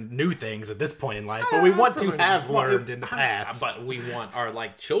learn new things at this point in life, but we want to have learned in the past. But we want our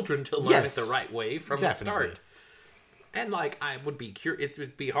children to learn Yes, it the right way from definitely. the start. And I would be curious. It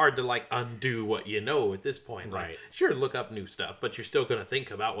would be hard to undo what you know at this point. Right. Sure, look up new stuff, but you're still going to think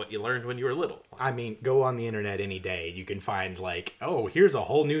about what you learned when you were little. I mean, go on the internet any day. You can find oh, here's a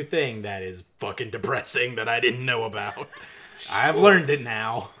whole new thing that is fucking depressing that I didn't know about. I've learned it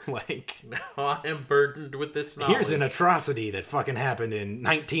now. Now I am burdened with this knowledge. Here's an atrocity that fucking happened in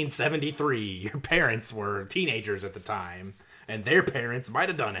 1973. Your parents were teenagers at the time, and their parents might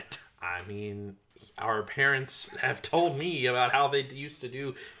have done it. I mean, our parents have told me about how they used to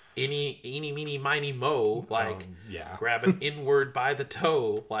do eeny, meeny, miny, mo, yeah. grab an inward by the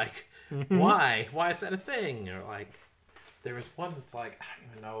toe. Why? Why is that a thing? Or there was one that's I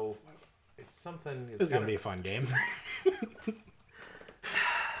don't even know. It's something. This is going to be a fun game.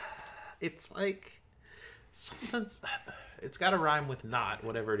 it's like something's. It's got to rhyme with not,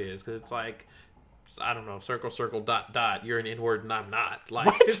 whatever it is, because it's like, I don't know, circle, circle, dot, dot. You're an N-word and I'm not.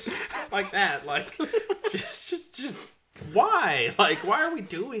 Like, it's like that. Like, just, why? Like, why are we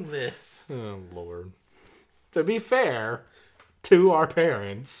doing this? Oh, Lord. To be fair to our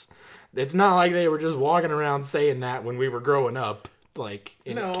parents, it's not like they were just walking around saying that when we were growing up, like,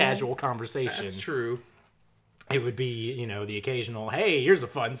 in a casual conversation. That's true. It would be, you know, the occasional, hey, here's a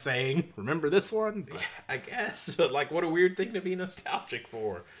fun saying. Remember this one? But, I guess. But, like, what a weird thing to be nostalgic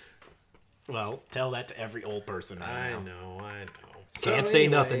for. well, tell that to every old person right now. I know. Can't say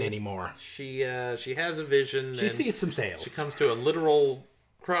nothing anymore. She has a vision. She sees some sails. She comes to a literal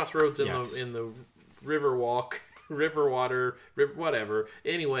crossroads in Yes. the river walk, river water, whatever.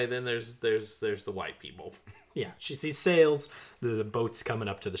 Anyway, then there's the white people. Yeah, she sees sails, the boat's coming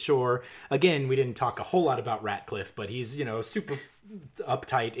up to the shore. Again, we didn't talk a whole lot about Ratcliffe, but he's, you know, super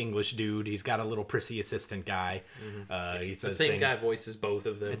uptight English dude. He's got a little prissy assistant guy. He says The same things. guy voices both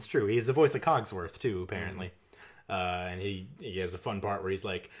of them. It's true. He's the voice of Cogsworth, too, apparently. And he has a fun part where he's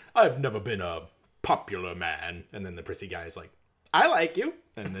like, I've never been a popular man. And then the prissy guy's like, I like you.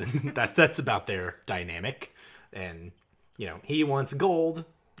 And then that's about their dynamic. And, you know, he wants gold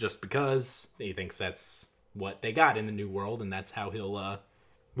just because he thinks that's what they got in the New World, and that's how he'll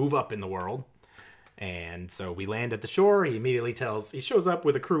move up in the world. And so we land at the shore. He immediately he shows up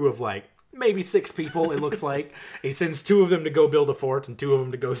with a crew of like maybe 6 people, it looks like. He sends 2 of them to go build a fort and 2 of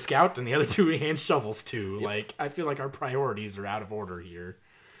them to go scout, and the other 2 he hands shovels to. Yep. Like, I feel like our priorities are out of order here.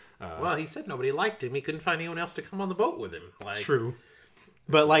 Well, he said nobody liked him. He couldn't find anyone else to come on the boat with him. Like, it's true.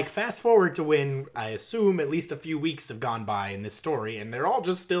 But, like, fast forward to when I assume at least a few weeks have gone by in this story, and they're all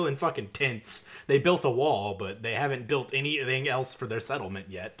just still in fucking tents. They built a wall, but they haven't built anything else for their settlement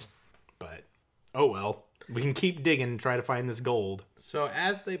yet. But, oh well. We can keep digging and try to find this gold. So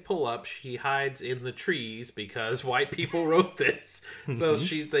as they pull up, she hides in the trees because white people wrote this. So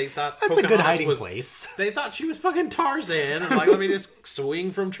they thought That's Pocahontas a good hiding place. They thought she was fucking Tarzan, and like, let me just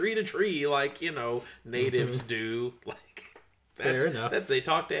swing from tree to tree like, you know, natives do. Like, Fair enough. They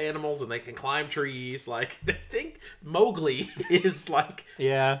talk to animals and they can climb trees. Like, they think Mowgli is like...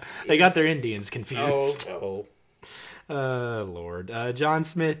 Yeah, they got their Indians confused. Oh. Lord. John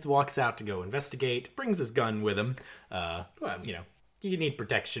Smith walks out to go investigate, brings his gun with him. You know, you need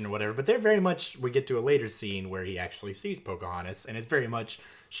protection or whatever, but they're very much, we get to a later scene where he actually sees Pocahontas, and it's very much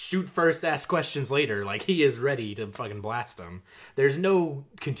shoot first, ask questions later. Like, he is ready to fucking blast him. There's no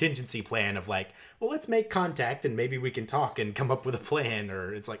contingency plan of like, well, let's make contact and maybe we can talk and come up with a plan,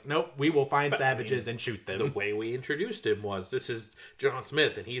 or it's like, nope, we will find savages and shoot them. The way we introduced him was, this is John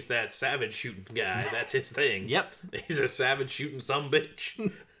Smith, and he's that savage shooting guy. That's his thing. Yep. He's a savage shooting sumbitch.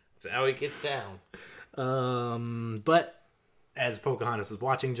 That's how he gets down. But as Pocahontas is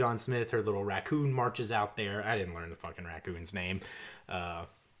watching John Smith, her little raccoon marches out there. I didn't learn the fucking raccoon's name.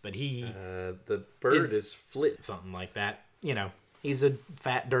 But he... the bird is Flit. Something like that. You know, he's a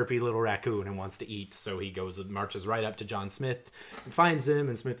fat, derpy little raccoon and wants to eat. So he goes and marches right up to John Smith and finds him.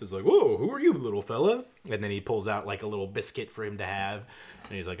 And Smith is like, whoa, who are you, little fella? And then he pulls out like a little biscuit for him to have.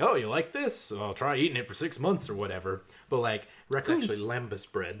 And he's like, oh, you like this? Well, I'll try eating it for 6 months or whatever. But like, raccoons... It's actually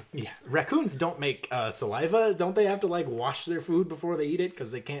lembas bread. Yeah, raccoons don't make saliva. Don't they have to like wash their food before they eat it?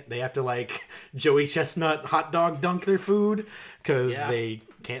 Because they can't. They have to like Joey Chestnut hot dog dunk their food because they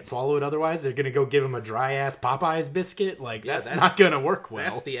can't swallow it otherwise. They're gonna go give them a dry ass Popeyes biscuit. Like that's not gonna work well.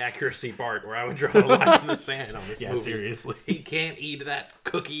 That's the accuracy part where I would draw the line in the sand on this movie. Seriously, he can't eat that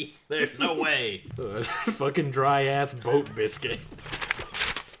cookie. There's no way. Fucking dry ass boat biscuit.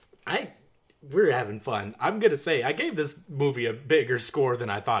 We're having fun. I'm gonna say I gave this movie a bigger score than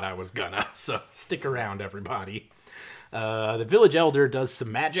I thought I was gonna, so stick around, everybody. The village elder does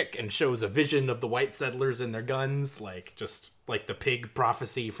some magic and shows a vision of the white settlers and their guns, like just like the pig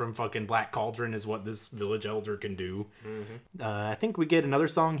prophecy from fucking Black Cauldron is what this village elder can do. Mm-hmm. I think we get another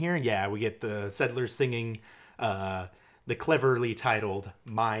song here. Yeah, we get the settlers singing the cleverly titled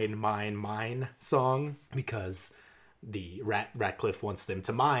 "Mine, Mine, Mine" song because the Ratcliffe wants them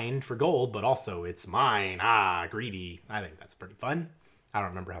to mine for gold, but also it's mine, greedy. I think that's pretty fun. I don't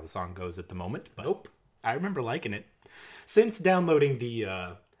remember how the song goes at the moment, but nope, I remember liking it. Since downloading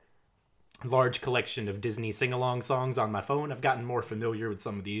the large collection of Disney sing-along songs on my phone, I've gotten more familiar with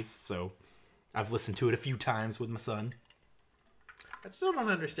some of these, so I've listened to it a few times with my son. I still don't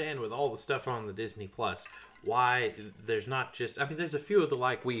understand with all the stuff on the Disney Plus why there's not just... I mean, there's a few of the,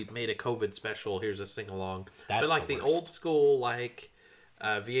 like, we made a COVID special, here's a sing-along. But, like, the old school, like,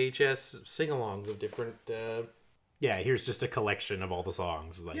 VHS sing-alongs of different... Yeah, here's just a collection of all the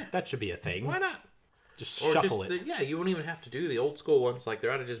songs. Like, that should be a thing. Why not? Just Or shuffle just it. yeah, you won't even have to do the old school ones. Like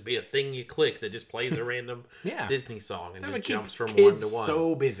there ought to just be a thing you click that just plays a random Yeah. Disney song and That just would keep jumps from one kids to one.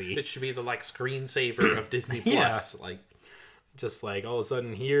 so busy. It should be the like screensaver of Disney Yeah. Plus. Like Just like all of a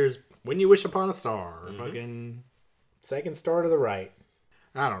sudden, here's When You Wish Upon a Star. Fucking second star to the right.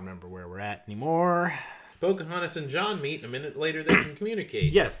 I don't remember where we're at anymore. Pocahontas and John meet, and a minute later they can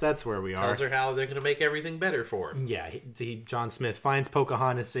communicate. Yes, that's where we are. Tells her how they're going to make everything better for her. Yeah, John Smith finds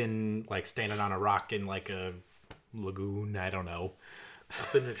Pocahontas in, like, standing on a rock in, like, a lagoon. I don't know.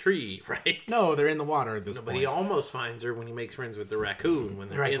 Up in a tree, right? No, they're in the water at this But point. he almost finds her when he makes friends with the raccoon when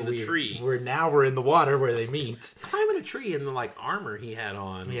they're in the tree. We're in the water where they meet. Climbing a tree in the like armor he had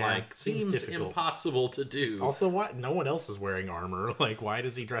on, Yeah, like seems seems difficult. impossible to do. Also, why no one else is wearing armor? Like, why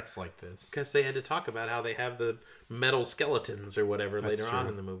does he dress like this? Because they had to talk about how they have the metal skeletons or whatever That's later on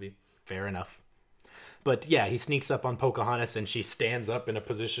true. in the movie. Fair enough. But yeah, he sneaks up on Pocahontas and she stands up in a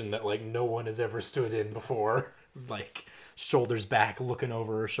position that like no one has ever stood in before. Like shoulders back, looking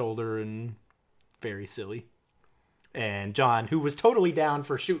over her shoulder, and very silly. And John, who was totally down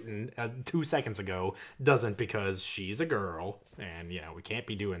for shooting 2 seconds ago, doesn't because she's a girl. And, you know, we can't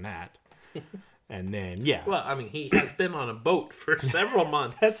be doing that. And then, yeah. Well, I mean, he has been on a boat for several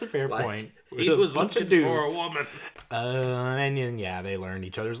months. That's a fair Like, point. He With a was bunch of looking for a dudes. woman. And then, yeah, they learn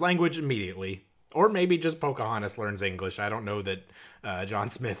each other's language immediately. Or maybe just Pocahontas learns English. I don't know that John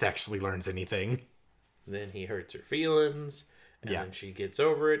Smith actually learns anything. Then he hurts her feelings. And Yeah. then she gets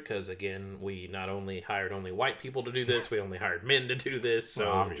over it because, again, we not only hired only white people to do this, we only hired men to do this. So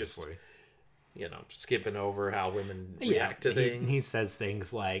Well, just, obviously. you know, skipping over how women react to things. He says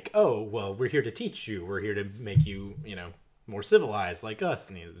things like, oh, well, we're here to teach you. We're here to make you, you know, more civilized like us.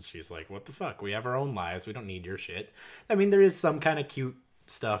 And she's like, what the fuck? We have our own lives. We don't need your shit. I mean, there is some kind of cute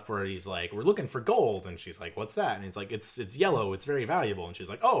stuff where he's like, we're looking for gold. And she's like, what's that? And he's like, it's yellow. It's very valuable. And she's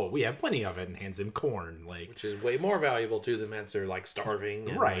like, oh, we have plenty of it. And hands him corn. Like, Which is way more valuable to them as they're, like, starving.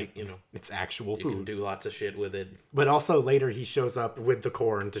 And, right. like, you know, it's actual you can food. do lots of shit with it. But also later he shows up with the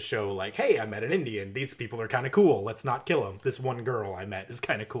corn to show like, hey, I met an Indian. These people are kind of cool. Let's not kill them. This one girl I met is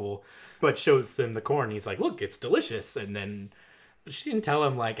kind of cool. But shows him the corn. He's like, look, it's delicious. And then she didn't tell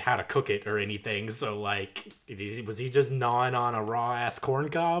him like how to cook it or anything. So like, was he just gnawing on a raw ass corn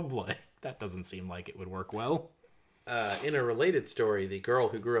cob? Like, that doesn't seem like it would work well. In a related story, the girl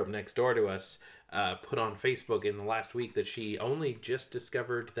who grew up next door to us put on Facebook in the last week that she only just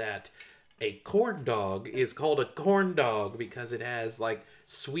discovered that a corn dog is called a corn dog because it has like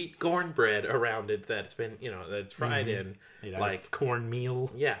sweet cornbread around it that's been, you know, that's fried in. You know, Like, cornmeal.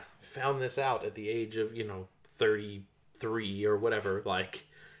 yeah, found this out at the age of, you know, 33 or whatever. Like,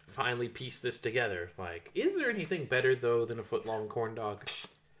 finally pieced this together. Like, is there anything better though than a foot-long corn dog?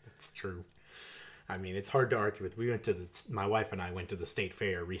 It's true. I mean, it's hard to argue with. My wife and I went to the state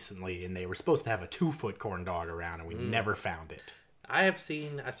fair recently, and they were supposed to have a 2-foot corn dog around, and we never found it. I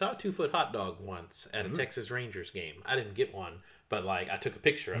saw a 2-foot hot dog once at a Texas Rangers game. I didn't get one, but like I took a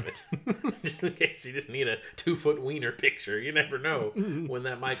picture of it. Just in case you just need a 2-foot wiener picture. You never know when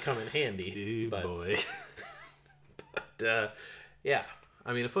that might come in handy. But Boy. yeah.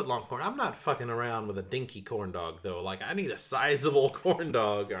 I mean, a foot-long corn. I'm not fucking around with a dinky corn dog, though. Like, I need a sizable corn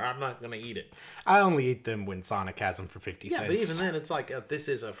dog, or I'm not going to eat it. I only eat them when Sonic has them for 50 Yeah, cents. but even then, it's like, this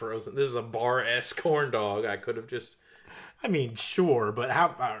is a bar-esque corn dog. I could have just... I mean, sure, but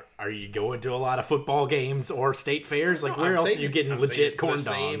how are you going to a lot of football games or state fairs? Like, No, where I'm else are saying you it's- getting I'm saying legit it's corn the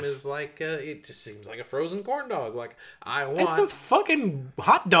same dogs? as, like, it just seems like a frozen corn dog. Like, It's a fucking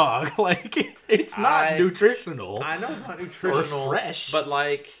hot dog. Like, it's not nutritional. I know it's not nutritional, fresh. but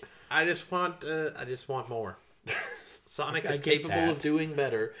like, I just want more. Sonic I is get capable that. of doing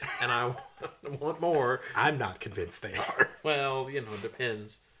better, and I want more. I'm not convinced they are. Well, you know, it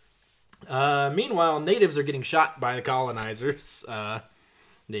depends. Meanwhile, natives are getting shot by the colonizers.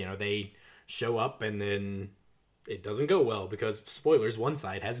 You know, they show up and then it doesn't go well because, spoilers, one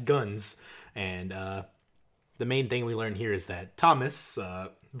side has guns. And the main thing we learn here is that Thomas,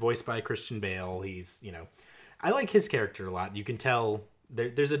 voiced by Christian Bale, he's, you know, I like his character a lot. You can tell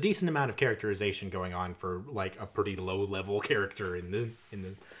there's a decent amount of characterization going on for like a pretty low level character in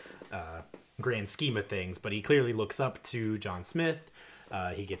the grand scheme of things, but he clearly looks up to John Smith.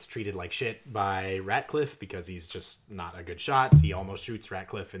 He gets treated like shit by Ratcliffe because he's just not a good shot. He almost shoots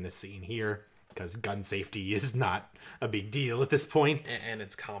Ratcliffe in this scene here because gun safety is not a big deal at this point. And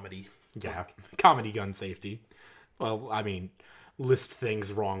it's comedy. Yeah, comedy gun safety. Well, I mean, list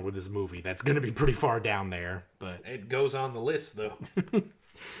things wrong with this movie. That's going to be pretty far down there. But It goes on the list, though.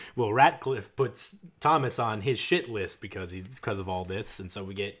 well, Ratcliffe puts Thomas on his shit list because of all this, and so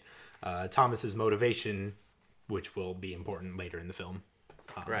we get Thomas's motivation, which will be important later in the film.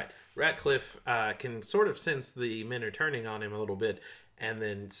 Right. Ratcliffe can sort of sense the men are turning on him a little bit, and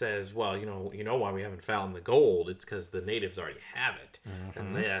then says, "Well, you know why we haven't found the gold? It's because the natives already have it,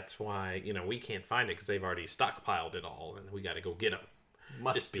 and that's why we can't find it because they've already stockpiled it all, and we got to go get them."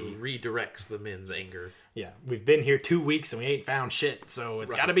 Must be. Redirects the men's anger. Yeah, we've been here 2 weeks and we ain't found shit, so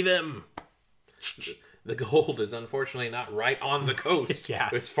it's got to be them. The gold is unfortunately not right on the coast. Yeah.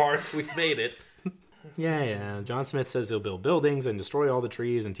 As far as we've made it. Yeah. John Smith says he'll build buildings and destroy all the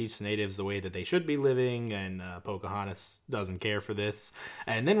trees and teach the natives the way that they should be living, and Pocahontas doesn't care for this.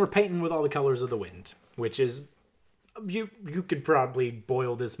 And then we're painting with all the colors of the wind, which is... You could probably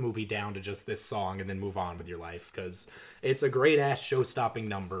boil this movie down to just this song and then move on with your life, because it's a great-ass show-stopping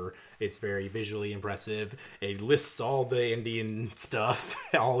number. It's very visually impressive. It lists all the Indian stuff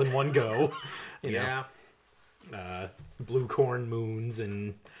all in one go. You know, blue corn moons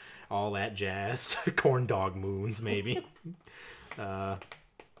and all that jazz. Corn dog moons, maybe. But,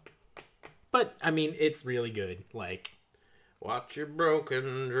 I mean, it's really good. Like... Watch your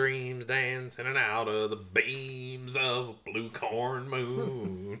broken dreams dance in and out of the beams of a blue corn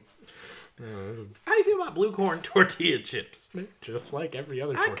moon. How do you feel about blue corn tortilla chips? Just like every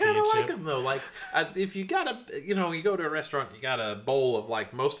other I tortilla kind of chip. like them though. Like, if you got you go to a restaurant, you got a bowl of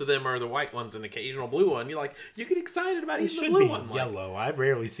like most of them are the white ones, and occasional blue one. You get excited about eating the blue one. Yellow. I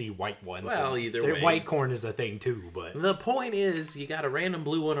rarely see white ones. Well, either way, white corn is the thing too. But the point is, you got a random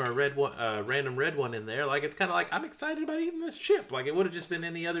blue one or a red one, random red one in there. Like, it's kind of like, I'm excited about eating this chip. Like, it would have just been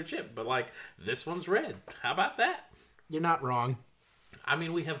any other chip, but like this one's red. How about that? You're not wrong. I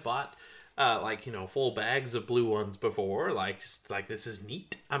mean, we have bought. Full bags of blue ones before. Like, just like, this is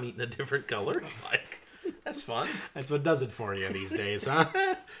neat. I'm eating a different color. Like, that's fun. That's what does it for you these days, huh?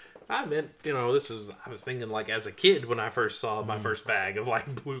 I meant, I was thinking, like, as a kid when I first saw my first bag of,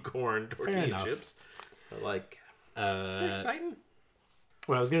 like, blue corn tortilla chips. But, like, they're exciting.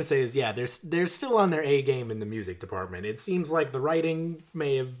 What I was going to say is, yeah, they're still on their A game in the music department. It seems like the writing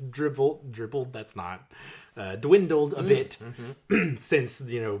may have dwindled a bit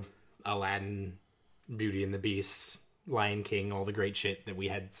since, Aladdin, Beauty and the Beast, Lion King, all the great shit that we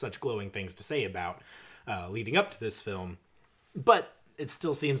had such glowing things to say about leading up to this film. But it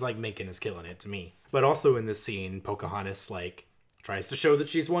still seems like Menken is killing it to me. But also in this scene, Pocahontas, like, tries to show that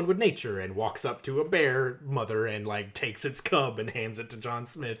she's one with nature and walks up to a bear mother and, like, takes its cub and hands it to John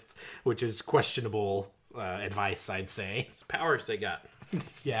Smith, which is questionable advice, I'd say. It's powers they got.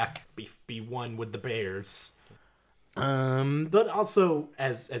 Yeah, be one with the bears. But also,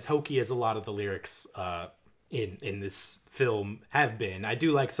 as hokey as a lot of the lyrics in this film have been, I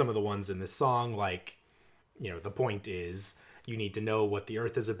do like some of the ones in this song. Like, the point is, you need to know what the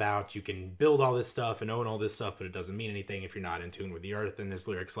earth is about. You can build all this stuff and own all this stuff, but it doesn't mean anything if you're not in tune with the earth. And there's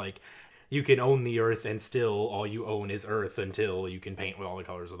lyrics like, you can own the earth and still all you own is earth until you can paint with all the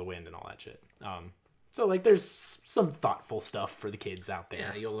colors of the wind and all that shit. So, like, there's some thoughtful stuff for the kids out there.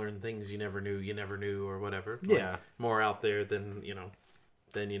 Yeah, you'll learn things you never knew, or whatever. Yeah. Like, more out there than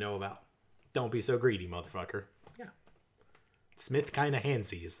you know about. Don't be so greedy, motherfucker. Yeah. Smith kind of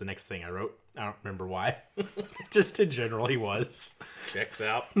handsy is the next thing I wrote. I don't remember why. Just in general, he was. Checks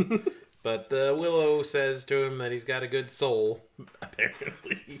out. But Willow says to him that he's got a good soul,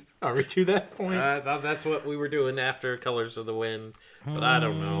 apparently. Are we to that point? I thought that's what we were doing after Colors of the Wind, but I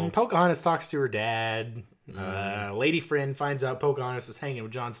don't know. Pocahontas talks to her dad. Lady Friend finds out Pocahontas is hanging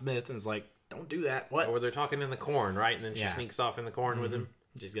with John Smith and is like, don't do that. What? Or they're talking in the corn, right? And then she sneaks off in the corn with him.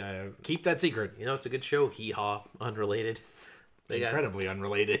 Just gotta keep that secret. It's a good show. Hee-haw. Unrelated. Incredibly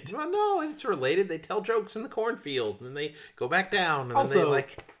unrelated. Well, no, it's related. They tell jokes in the cornfield, and then they go back down, and also, then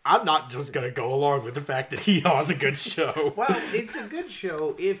they I'm not just gonna go along with the fact that Hee-Haw's a good show. Well, it's a good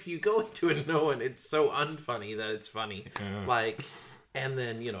show if you go into it knowing it's so unfunny that it's funny. And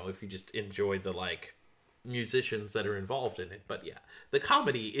then, if you just enjoy the, musicians that are involved in it. But yeah, the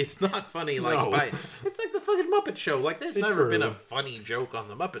comedy is not funny bites. It's like the fucking Muppet Show. Like, there's never been a funny joke on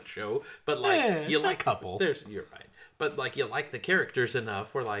the Muppet Show, but you like a couple. You're right. But you like the characters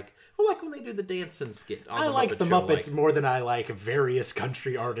enough. We're like when they do the dancing skit on I the like Muppet the Show, Muppets more than I like various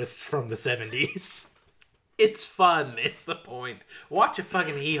country artists from the 70s. It's fun. It's the point. Watch a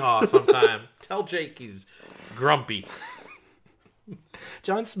fucking Hee-Haw sometime. Tell Jake he's grumpy.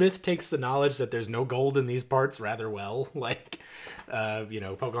 John Smith takes the knowledge that there's no gold in these parts rather well.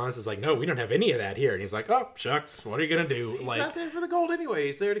 Pocahontas is like, no, we don't have any of that here. And he's like, oh, shucks, what are you going to do? He's not there for the gold anyway.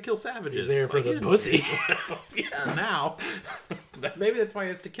 He's there to kill savages. He's there for the pussy. Yeah, now. Maybe that's why he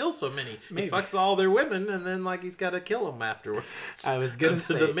has to kill so many. Maybe. He fucks all their women, and then, he's got to kill them afterwards. I was going to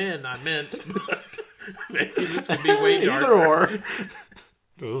say. The men, I meant. But maybe this could be way darker. Either or.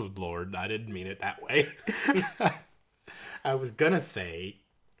 Oh, Lord, I didn't mean it that way. I was going to say,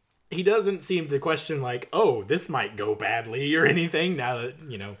 he doesn't seem to question, like, oh, this might go badly or anything now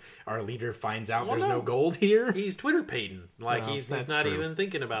that, our leader finds out there's no gold here. He's Twitter Payton. Like, Well, he's that's not true. even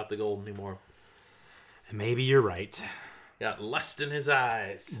thinking about the gold anymore. Maybe you're right. Got lust in his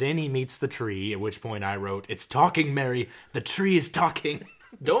eyes. Then he meets the tree, at which point I wrote, "It's talking, Mary. The tree is talking.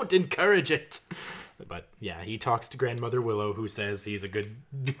 Don't encourage it." But yeah, he talks to Grandmother Willow, who says he's a good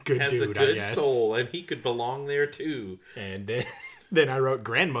Has dude, a I good guess. soul, and he could belong there too. And then I wrote,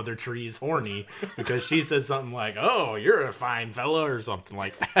 "Grandmother Tree is horny," because she says something like, "Oh, you're a fine fella," or something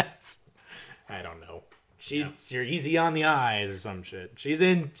like that. I don't know. You're easy on the eyes or some shit. She's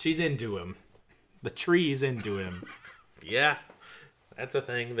into him. The tree's into him. Yeah, that's a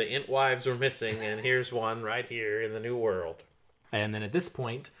thing. The Ent wives were missing, and here's one right here in the New World. And then at this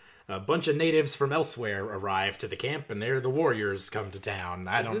point, a bunch of natives from elsewhere arrive to the camp, and there the warriors come to town.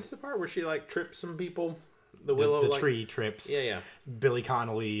 Is this the part where she like trips some people? The Willow, the like, tree trips. Yeah. Billy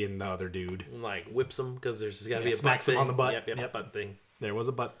Connolly and the other dude. Like whips them because there's got to be a smacks butt him on thing. the butt. Yep, butt thing. There was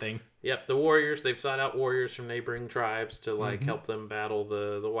a butt thing. Yep, the warriors. They've sought out warriors from neighboring tribes to like help them battle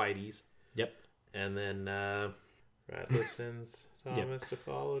the Whiteys. Yep. And then Ratcliffe sends Thomas to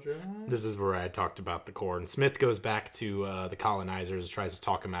follow John. This is where I talked about the corn. Smith goes back to the colonizers, tries to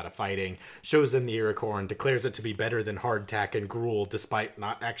talk them out of fighting, shows them the Iroquois, declares it to be better than hardtack and gruel, despite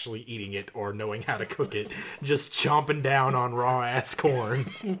not actually eating it or knowing how to cook it, just chomping down on raw ass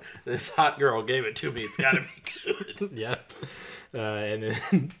corn. This hot girl gave it to me. It's got to be good. Yeah. And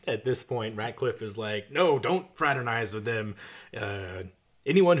then at this point, Ratcliffe is like, "No, don't fraternize with them.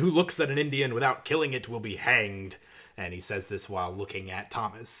 Anyone who looks at an Indian without killing it will be hanged." And he says this while looking at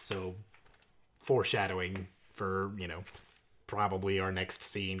Thomas, so foreshadowing for, probably our next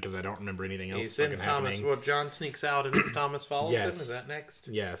scene, because I don't remember anything else He sends Thomas. happening. Well, John sneaks out and Thomas follows him. Yes. Is that next?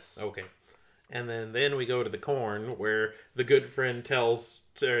 Yes. Okay. And then we go to the corn, where the good friend tells,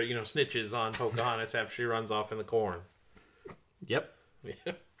 snitches on Pocahontas after she runs off in the corn. Yep.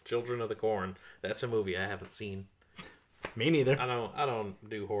 Children of the Corn. That's a movie I haven't seen. Me neither. I don't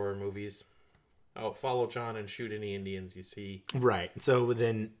do horror movies. Oh, follow John and shoot any Indians you see. Right. So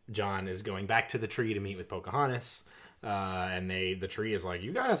then John is going back to the tree to meet with Pocahontas. And the tree is like,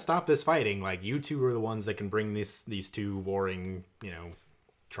 "You gotta stop this fighting. Like, you two are the ones that can bring these two warring,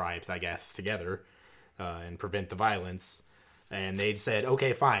 tribes, I guess, together, and prevent the violence." And they said,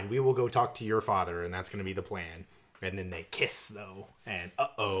 "Okay, fine. We will go talk to your father, and that's gonna be the plan." And then they kiss, though. And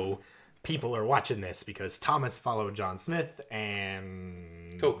people are watching this because Thomas followed John Smith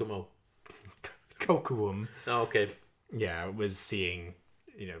and Kokomo. Kokuum. Oh, okay. Yeah, was seeing,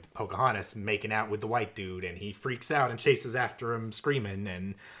 Pocahontas making out with the white dude, and he freaks out and chases after him screaming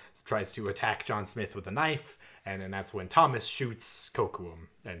and tries to attack John Smith with a knife, and then that's when Thomas shoots Kokuum.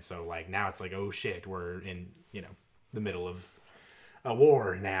 And so, like, now it's like, oh shit, we're in, the middle of a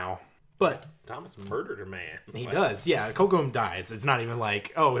war now. But Thomas murdered a man. he does, yeah. Kokuum dies. It's not even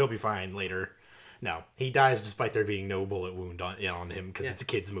like, oh, he'll be fine later. No, he dies despite there being no bullet wound on him because it's a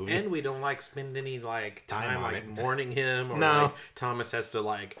kid's movie. And we don't spend any time on it. mourning him, or No. Thomas has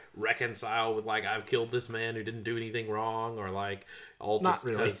to reconcile with I've killed this man who didn't do anything wrong, or all Not just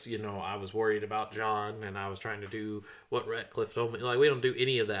really. because I was worried about John and I was trying to do what Ratcliffe told me. We don't do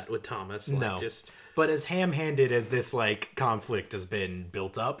any of that with Thomas. No. But as ham-handed as this conflict has been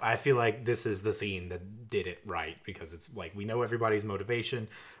built up, I feel like this is the scene that did it right, because it's we know everybody's motivation.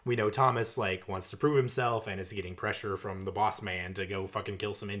 We know Thomas wants to prove himself and is getting pressure from the boss man to go fucking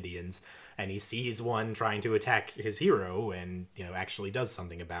kill some Indians, and he sees one trying to attack his hero and actually does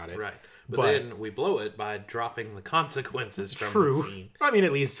something about it. Right. But then we blow it by dropping the consequences from the True. scene. I mean,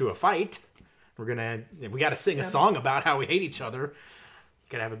 it leads to a fight. We got to sing a song about how we hate each other.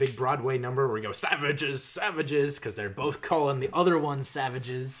 Gotta have a big Broadway number where we go, "Savages, savages," because they're both calling the other ones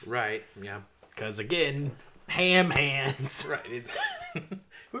savages. Right. Yeah. Because again, ham hands. Right. It's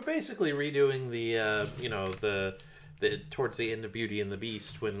we're basically redoing the towards the end of Beauty and the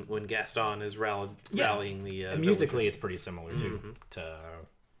Beast when Gaston is rallying the And musically, it's pretty similar too. To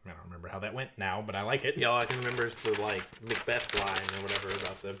I don't remember how that went now, but I like it. Yeah, all I can remember is the Macbeth line or whatever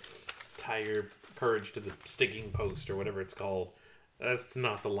about the tie your courage to the sticking post or whatever it's called. That's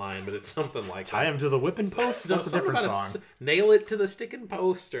not the line, but it's something like Tie him to the whipping post. That's a something different about song. Nail it to the sticking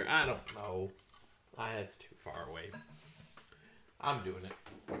post, or I don't know. It's too far away. I'm doing it.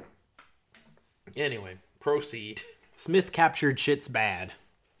 Anyway, proceed. Smith captured shit's bad.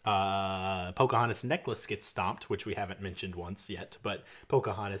 Pocahontas' necklace gets stomped, which we haven't mentioned once yet, but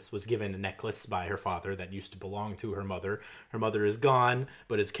Pocahontas was given a necklace by her father that used to belong to her mother. Her mother is gone,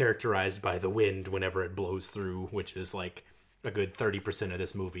 but is characterized by the wind whenever it blows through, which is a good 30% of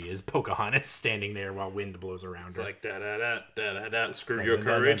this movie is Pocahontas standing there while wind blows around her. Like da-da-da, screw your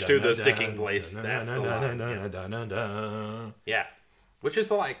courage to the sticking place. That's the line. Yeah. Which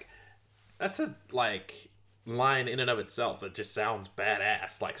is like, that's a like line in and of itself that just sounds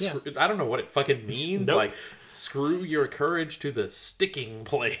badass. Like, I don't know what it fucking means. Nope. Like, screw your courage to the sticking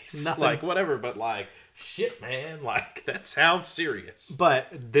place. Nothing. Like, whatever, but like, shit, man. Like, that sounds serious. But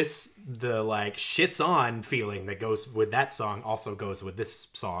the like shits on feeling that goes with that song also goes with this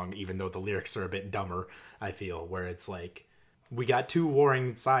song, even though the lyrics are a bit dumber, I feel, where it's like, we got two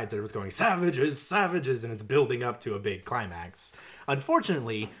warring sides that was going, savages, savages, and it's building up to a big climax.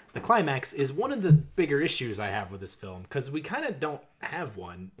 Unfortunately, the climax is one of the bigger issues I have with this film, because we kind of don't have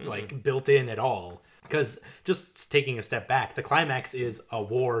one, like, built in at all. Because just taking a step back, the climax is a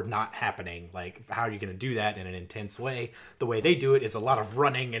war not happening. Like, how are you going to do that in an intense way? The way they do it is a lot of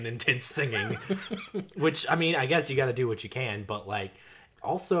running and intense singing. Which, I mean, I guess you got to do what you can, but, like,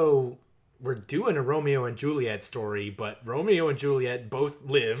 also, we're doing a Romeo and Juliet story, but Romeo and Juliet both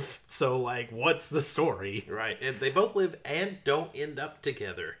live, so, like, what's the story? Right. And they both live and don't end up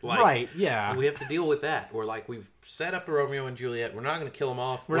together. Like, Right, yeah. we have to deal with that. We're like, we've set up a Romeo and Juliet. We're not going to kill them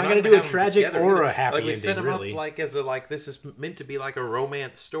off. We're not going to do a have them tragic together or either. a happy like, we ending, set them really. up like as a, like, this is meant to be like a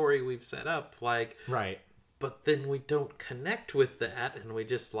romance story we've set up. Like, Right. but then we don't connect with that, and we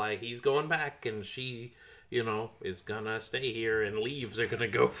just, like, he's going back, and she, you know, is gonna stay here, and leaves are gonna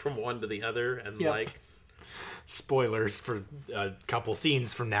go from one to the other, and Yep. like, Spoilers for a couple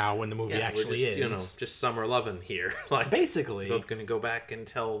scenes from now when the movie actually just, ends. you know, just summer loving here. Like, Basically. both gonna go back and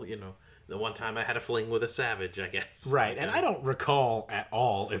tell, you know, the one time I had a fling with a savage, I guess. Right, and I don't recall at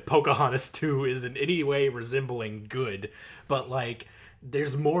all if Pocahontas 2 is in any way resembling good, but, like,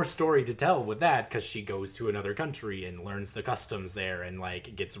 there's more story to tell with that, because she goes to another country and learns the customs there and,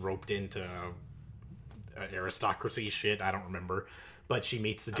 like, gets roped into aristocracy shit, I don't remember. But she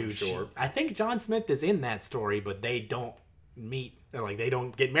meets the dude. sure. I think John Smith is in that story, but they don't meet, like, they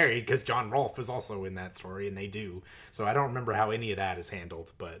don't get married, because John Rolfe is also in that story, and they do. So I don't remember how any of that is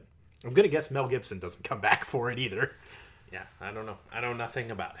handled, but I'm gonna guess Mel Gibson doesn't come back for it either. Yeah, I don't know. I know nothing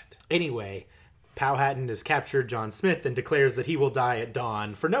about it. Anyway, Powhatan has captured John Smith and declares that he will die at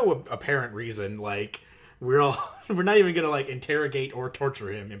dawn for no apparent reason. Like, we're not even gonna, like, interrogate or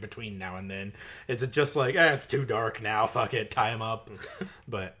torture him in between now and then. It's just like, it's too dark now, fuck it, tie him up.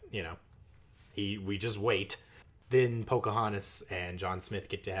 But, you know, we just wait. Then Pocahontas and John Smith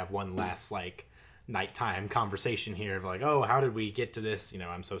get to have one last, like, nighttime conversation here of like, oh, how did we get to this? You know,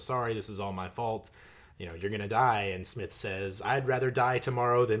 I'm so sorry, this is all my fault. You know, you're gonna die. And Smith says, I'd rather die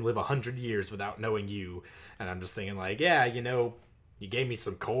tomorrow than live 100 years without knowing you. And I'm just thinking, like, yeah, you know, you gave me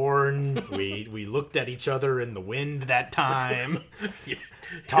some corn. We looked at each other in the wind that time.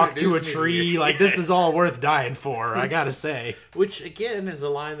 Talked to a tree. Like, this is all worth dying for, I gotta say. Which, again, is a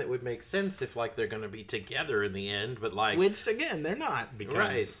line that would make sense if, like, they're going to be together in the end, but, like... Which, again, they're not, because...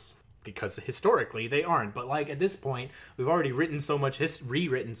 Right. Because historically they aren't, but, like, at this point we've already written so much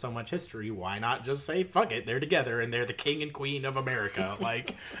rewritten so much history. Why not just say fuck it? They're together and they're the king and queen of America.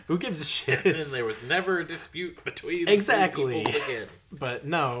 Like, who gives a shit? And there was never a dispute between Exactly. the two peoples again. But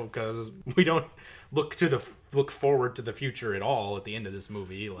no, because we don't look forward to the future at all at the end of this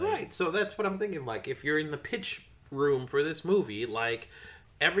movie. Like, Right. So that's what I'm thinking. Like, if you're in the pitch room for this movie, like,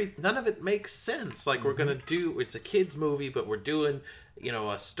 none of it makes sense. Like, we're gonna do, it's a kids movie, but we're doing, you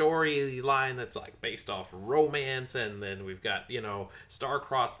know, a storyline that's, like, based off romance, and then we've got, you know,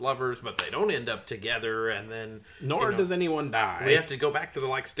 star-crossed lovers, but they don't end up together, and then nor you know, does anyone die. we have to go back to the,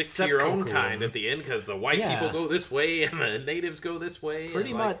 like, stick Except to your own Cocoon. kind at the end, because the white Yeah. people go this way and the natives go this way.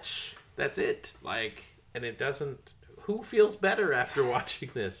 Pretty and, like, much. that's it. Like, and it doesn't. Who feels better after watching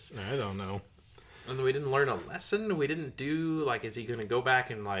this? I don't know. And we didn't learn a lesson. We didn't do, like, is he going to go back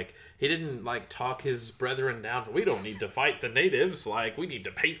and, like, he didn't, like, talk his brethren down. We don't need to fight the natives. Like, we need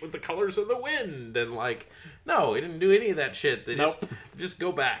to paint with the colors of the wind. And, like, no, he didn't do any of that shit. They just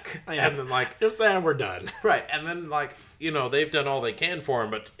go back. Yeah. And then, like, Just say we're done. right. And then, like, you know, they've done all they can for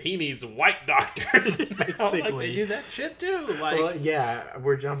him, but he needs white doctors. Like, Basically. they do that shit too. Like, Well, yeah,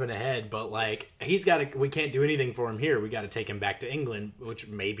 we're jumping ahead, but, like, we can't do anything for him here. We got to take him back to England, which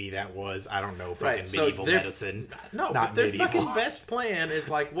maybe that was, I don't know, fucking Right, so medieval they're- medicine. no, not but their medieval. fucking best plan is,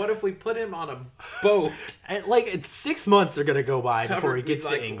 like, what if we put him on a boat? And, like, it's 6 months are gonna go by before he covered gets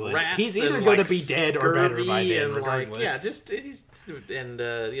with, to like, England. rats He's either and, gonna like, be dead or better by scurvy then, and, regardless. like, yeah, he's and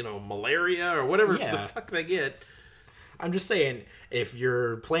you know, malaria or whatever Yeah. the fuck they get. I'm just saying, if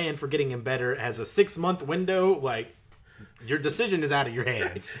your plan for getting him better has a 6-month window, like, your decision is out of your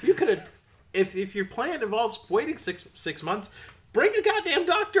hands. You could have, if your plan involves waiting six months, bring a goddamn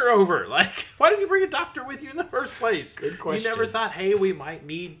doctor over. Like, why didn't you bring a doctor with you in the first place? Good question. You never thought, hey, we might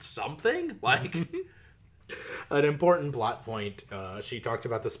need something? Like, an important plot point. She talked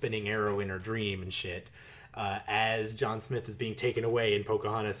about the spinning arrow in her dream and shit. As John Smith is being taken away and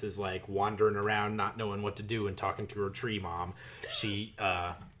Pocahontas is like wandering around not knowing what to do and talking to her tree mom,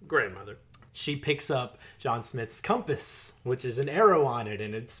 grandmother. She picks up John Smith's compass, which is an arrow on it,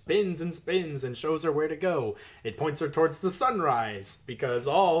 and it spins and spins and shows her where to go. It points her towards the sunrise, because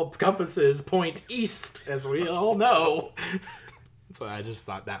all compasses point east, as we all know. So I just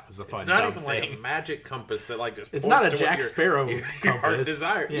thought that was a fun It's not dumb even thing. like a magic compass that like just It's points not a to Jack what Sparrow your compass. heart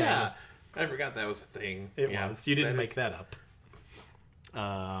desire. Yeah. Yeah. I forgot that was a thing. It was. You didn't make that up.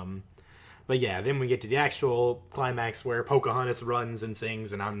 But yeah, then we get to the actual climax where Pocahontas runs and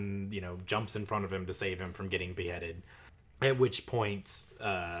sings and jumps in front of him to save him from getting beheaded. At which point,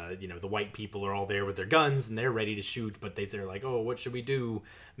 the white people are all there with their guns and they're ready to shoot, but they're like, oh, what should we do?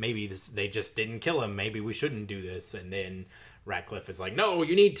 Maybe they just didn't kill him. Maybe we shouldn't do this. And then Ratcliffe is like, no,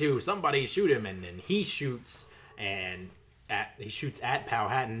 you need to. Somebody shoot him. And then he shoots at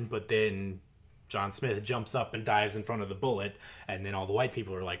Powhatan, but then John Smith jumps up and dives in front of the bullet, and then all the white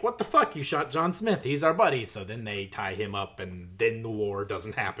people are like, what the fuck, you shot John Smith, he's our buddy. So then they tie him up, and then the war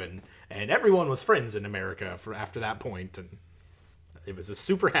doesn't happen, and everyone was friends in America after that point, and it was a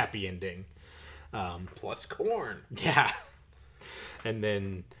super happy ending. Plus corn. Yeah. And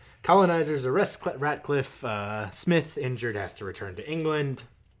then colonizers arrest Ratcliffe. Smith, injured, has to return to England.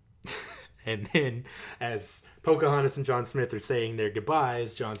 And then, as Pocahontas and John Smith are saying their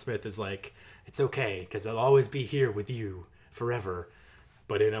goodbyes, John Smith is like, it's okay, because I'll always be here with you forever.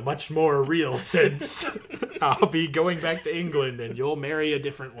 But in a much more real sense, I'll be going back to England and you'll marry a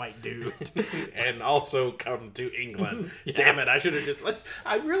different white dude. And also come to England. Yeah. Damn it, I should have just...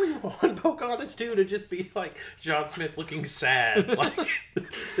 I really want Pocahontas 2 to just be like John Smith looking sad. Like,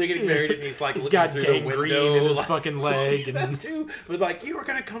 they're getting married and he's like He's looking got through the gangrene window. in his like, fucking leg. That And too. But like, you were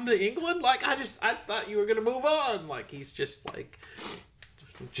going to come to England? Like, I thought you were going to move on. Like, he's just like...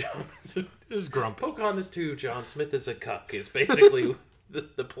 John... just grumpy. Pocahontas 2, John Smith is a cuck, is basically...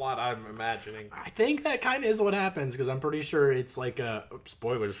 The plot I'm imagining. I think that kind of is what happens, because I'm pretty sure it's like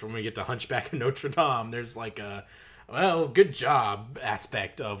spoilers from when we get to Hunchback of Notre Dame. There's like a, well, good job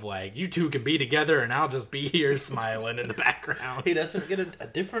aspect of like, you two can be together and I'll just be here smiling in the background. He doesn't get a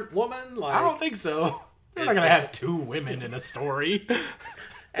different woman? Like, I don't think so. They're not going to have two women in a story.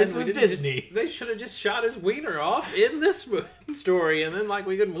 This is Disney. They should have just shot his wiener off in this story, and then like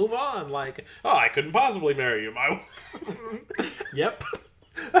we could move on. Like, oh, I couldn't possibly marry you, my. Yep.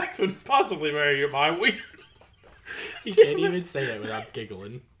 I couldn't possibly marry you, my wiener. You can't even say that without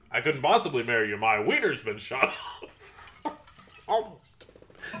giggling. I couldn't possibly marry you. My wiener's been shot off. Almost.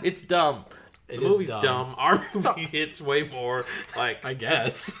 It's dumb. The movie's dumb. Our movie hits way more. Like, I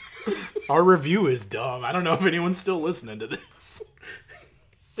guess. Our review is dumb. I don't know if anyone's still listening to this.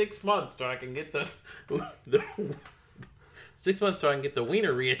 6 months so I can get the 6 months so I can get the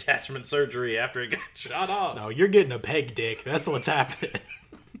wiener reattachment surgery after it got shot off. No, you're getting a peg dick. That's what's happening.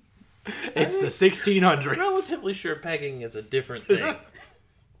 It's the 1600s. I'm relatively sure pegging is a different thing.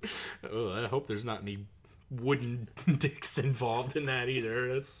 Oh, I hope there's not any wooden dicks involved in that either.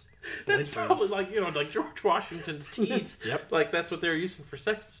 That's probably like, like George Washington's teeth. Yep. Like that's what they were using for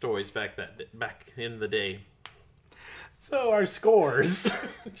sex toys back in the day. So our scores.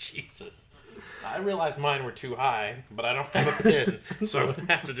 Jesus. I realized mine were too high, but I don't have a pen, so I'm going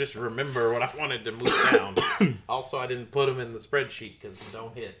to have to just remember what I wanted to move down. Also, I didn't put them in the spreadsheet because they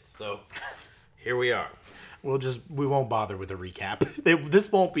don't hit, so here we are. We won't bother with a recap.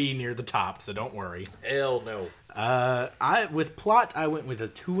 This won't be near the top, so don't worry. Hell no. With plot, I went with a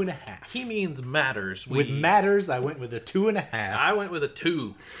 2.5. He means matters. With matters, I went with a 2.5. I went with a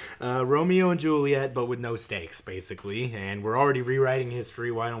 2. Romeo and Juliet, but with no stakes, basically. And we're already rewriting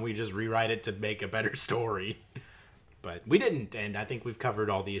history. Why don't we just rewrite it to make a better story? But we didn't, and I think we've covered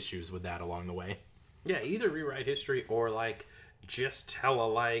all the issues with that along the way. Yeah, either rewrite history or like just tell a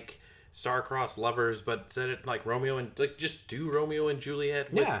like star-crossed lovers, but set it like Romeo and like just do Romeo and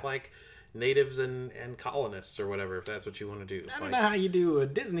Juliet with like natives and colonists or whatever, if that's what you want to do. I don't know how you do a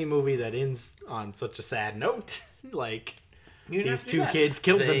Disney movie that ends on such a sad note. Like, these two kids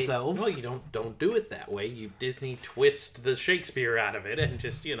killed themselves. Well, you don't do it that way. You Disney twist the Shakespeare out of it and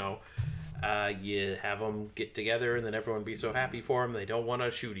just, you have them get together and then everyone be so happy for them they don't want to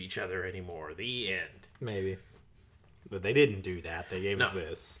shoot each other anymore. The end. Maybe. But they didn't do that. They gave us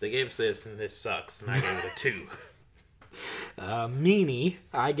this. They gave us this, and this sucks, and I gave it a 2. Meanie,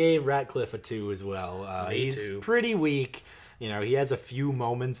 I gave Ratcliffe a 2 as well. He's too. pretty weak. You know, he has a few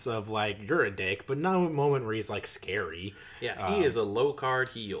moments of like, you're a dick, but not a moment where he's like scary. Yeah, he is a low card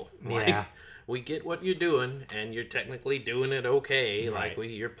heel. Like, Yeah. we get what you're doing, and you're technically doing it okay. Right. Like,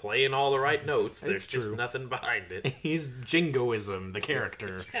 you're playing all the right notes. There's just true. nothing behind it. He's Jingoism, the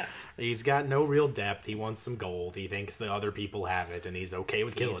character. Yeah. He's got no real depth. He wants some gold. He thinks the other people have it, and he's okay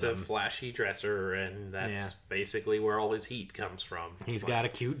with killing He's a them. flashy dresser, and that's Yeah. basically where all his heat comes from. He's got a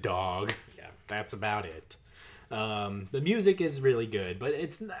cute dog. Yeah. That's about it. The music is really good, but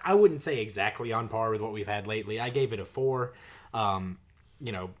I wouldn't say exactly on par with what we've had lately. I gave it a 4.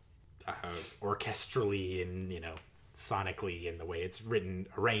 You know, orchestrally and, you know, sonically in the way it's written,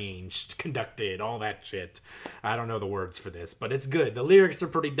 arranged, conducted, all that shit. I don't know the words for this, but it's good. The lyrics are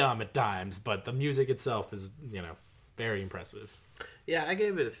pretty dumb at times, but the music itself is, you know, very impressive. Yeah, I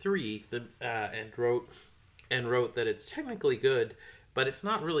gave it a 3, and wrote that it's technically good, but it's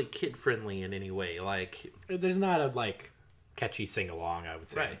not really kid friendly in any way. Like, There's not a, like, catchy sing-along, I would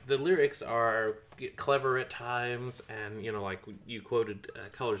say. right, the lyrics are clever at times, and, you know, like you quoted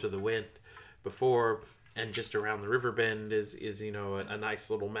Colors of the Wind before, and just around the river bend is you know, a nice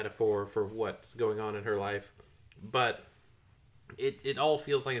little metaphor for what's going on in her life. But it all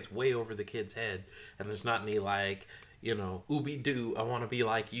feels like it's way over the kid's head, and there's not any, like, you know, ooby doo, I want to be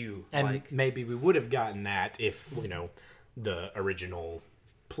like you. And like, maybe we would have gotten that if, you know, the original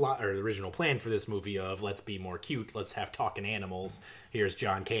plot or the original plan for this movie of let's be more cute, let's have talking animals, here's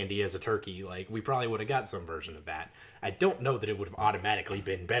John Candy as a turkey, like, we probably would have got some version of that. I don't know that it would have automatically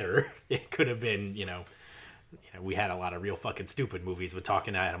been better. It could have been, you know, we had a lot of real fucking stupid movies with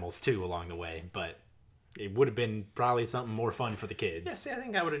talking animals too along the way, but it would have been probably something more fun for the kids. yeah, see, I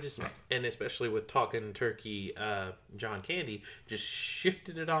think I would have just, and especially with Talking Turkey, John Candy, just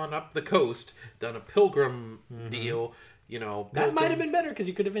shifted it on up the coast, done a pilgrim deal, you know. That might have been better because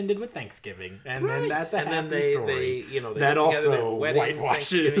you could have ended with Thanksgiving, and then that's a and then happy story. they, you know, they that get together, also they have a wedding,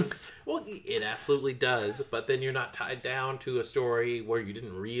 whitewashes. Well, it absolutely does, but then you're not tied down to a story where you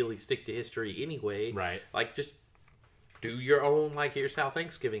didn't really stick to history anyway. Right. Like, just do your own, like, here's how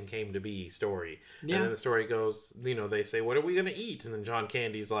Thanksgiving came to be story. Yeah. And then the story goes, you know, they say, what are we going to eat? And then John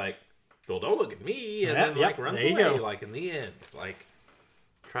Candy's like, well, don't look at me. And then, like, runs there you away, go. like, in the end. Like,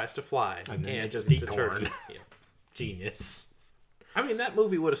 tries to fly. And then Can't, they just it's eat a corn. turkey. Yeah. Genius. I mean, that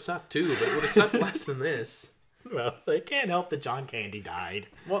movie would have sucked too, but it would have sucked less than this. Well, they can't help that John Candy died.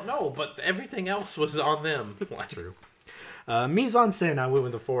 Well, no, but everything else was on them. That's true. Mise en scène, I went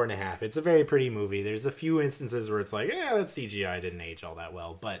with a 4.5. It's a very pretty movie. There's a few instances where it's like, yeah, that CGI didn't age all that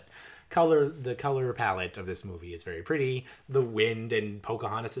well, but the color palette of this movie is very pretty. The wind and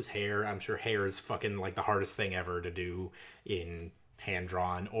Pocahontas's hair, I'm sure hair is fucking like the hardest thing ever to do in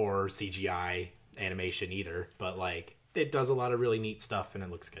hand-drawn or CGI animation either, but like it does a lot of really neat stuff and it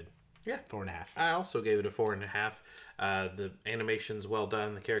looks good. Yeah. 4.5. I also gave it a 4.5. The animation's well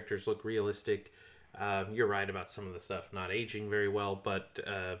done. The characters look realistic. You're right about some of the stuff not aging very well, but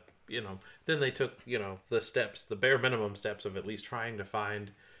you know, then they took, you know, the bare minimum steps of at least trying to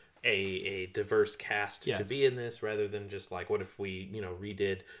find a diverse cast to be in this, rather than just like, what if we, you know,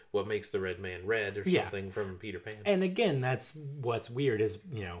 redid What Makes the Red Man Red or something from Peter Pan. And again, that's what's weird is,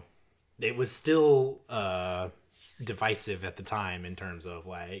 you know, it was still divisive at the time in terms of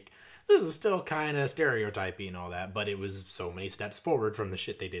like, this is still kind of stereotypy and all that, but it was so many steps forward from the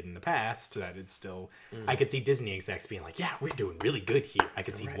shit they did in the past that it's still, I could see Disney execs being like, yeah, we're doing really good here. I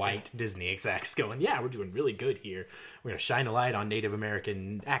could see white Disney execs going, yeah, we're doing really good here. We're going to shine a light on Native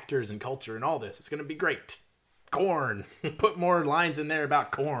American actors and culture and all this. It's going to be great. Corn. Put more lines in there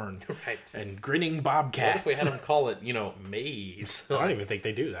about corn. Right. And grinning bobcats. What if we had them call it, you know, maize? I don't even think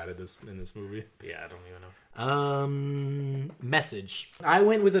they do that in this movie. Yeah, I don't even know. Message. I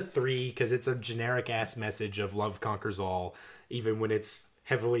went with a 3 because it's a generic ass message of love conquers all, even when it's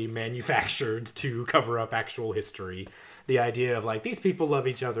heavily manufactured to cover up actual history. The idea of like, these people love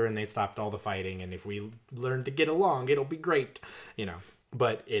each other and they stopped all the fighting, and if we learn to get along, it'll be great, you know.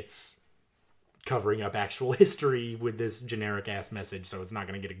 But it's covering up actual history with this generic ass message, so it's not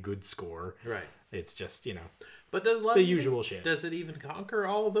going to get a good score. Right. It's just, you know, But does love the usual shit. Does it even conquer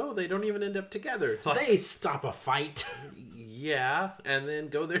all, though? They don't even end up together. Like, They stop a fight. yeah, and then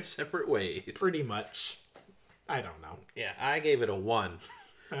go their separate ways. Pretty much. I don't know. Yeah, I gave it a 1.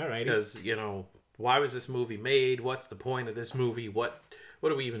 All right. Because, you know, why was this movie made? What's the point of this movie? What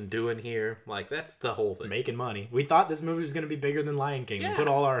are we even doing here? Like, that's the whole thing. Making money. We thought this movie was going to be bigger than Lion King. Yeah. We put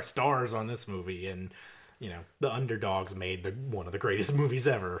all our stars on this movie, and, you know, the underdogs made one of the greatest movies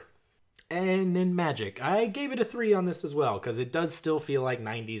ever. And then Magic. I gave it a 3 on this as well, because it does still feel like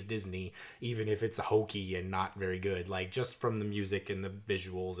 90s Disney, even if it's hokey and not very good. Like, just from the music and the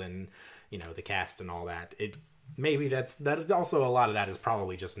visuals and, you know, the cast and all that. It maybe that is also, a lot of that is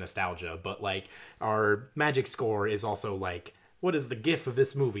probably just nostalgia, but like our magic score is also like, what is the gif of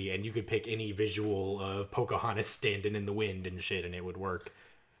this movie? And you could pick any visual of Pocahontas standing in the wind and shit, and it would work.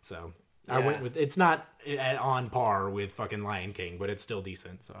 So I went with, it's not on par with fucking Lion King, but it's still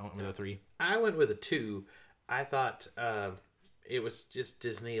decent. So I went with a 3. I went with a 2. I thought it was just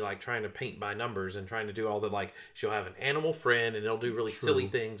Disney like trying to paint by numbers and trying to do all the like, she'll have an animal friend and it'll do really silly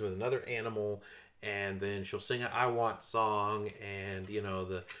things with another animal. And then she'll sing an I Want song, and, you know,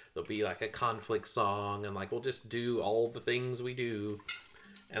 there'll be, like, a conflict song, and, like, we'll just do all the things we do.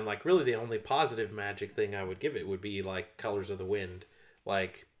 And, like, really the only positive magic thing I would give it would be, like, Colors of the Wind.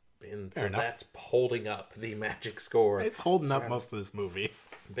 Like, and so that's holding up the magic score. It's holding up most of this movie.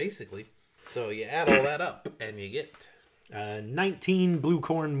 Basically. So you add all that up, and you get... 19 blue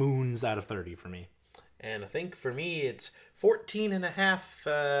corn moons out of 30 for me. And I think for me, it's 14 and a half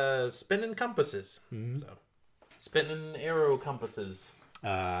spinning compasses. Mm-hmm. So, spinning arrow compasses.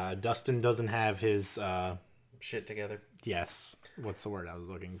 Dustin doesn't have his... shit together. Yes. What's the word I was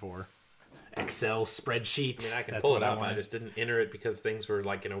looking for? Excel spreadsheet. I mean, I can pull it up. I just didn't enter it because things were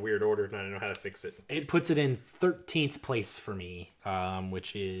like in a weird order and I didn't know how to fix it. It puts it in 13th place for me,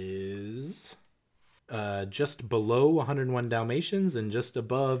 which is... just below 101 Dalmatians and just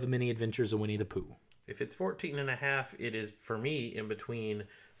above Many Adventures of Winnie the Pooh. If it's 14 and a half, it is, for me, in between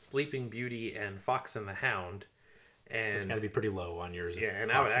Sleeping Beauty and Fox and the Hound. And it's got to be pretty low on yours. Yeah,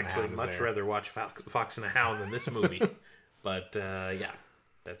 and I would actually much rather watch Fox and the Hound than this movie. But, yeah,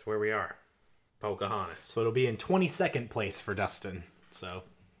 that's where we are. Pocahontas. So it'll be in 22nd place for Dustin. So,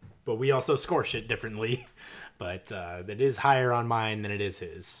 but we also score shit differently. But it is higher on mine than it is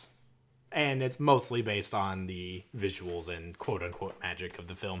his. And it's mostly based on the visuals and quote-unquote magic of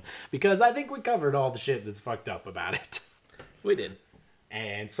the film. Because I think we covered all the shit that's fucked up about it. We did.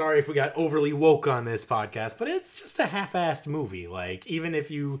 And sorry if we got overly woke on this podcast, but it's just a half-assed movie. Like, even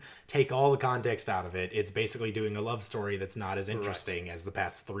if you take all the context out of it, it's basically doing a love story that's not as interesting as the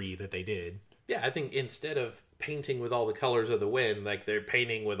past 3 that they did. Yeah, I think instead of painting with all the colors of the wind, like, they're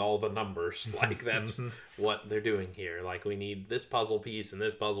painting with all the numbers. Like, that's what they're doing here. Like, we need this puzzle piece and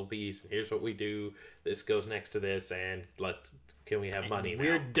this puzzle piece, and here's what we do. This goes next to this, and can we have money now?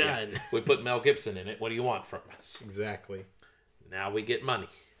 We're done. Yeah. We put Mel Gibson in it. What do you want from us? Exactly. Now we get money.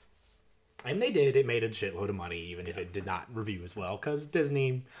 And they did. It made a shitload of money, even if it did not review as well, because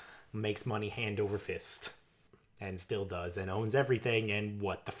Disney makes money hand over fist. And still does, and owns everything, and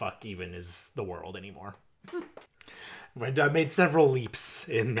what the fuck even is the world anymore? I made several leaps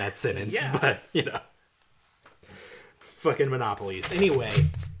in that sentence, but, you know. Fucking monopolies. Anyway,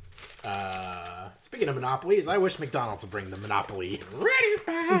 speaking of monopolies, I wish McDonald's would bring the monopoly.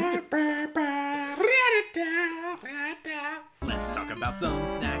 Let's talk about some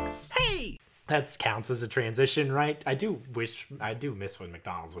snacks. Hey! That counts as a transition, right? I do miss when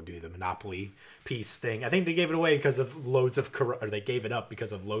McDonald's would do the Monopoly piece thing. I think they gave it away because of they gave it up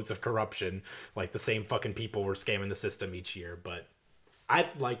because of loads of corruption. Like, the same fucking people were scamming the system each year. But I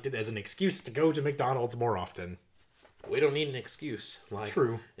liked it as an excuse to go to McDonald's more often. We don't need an excuse. Like,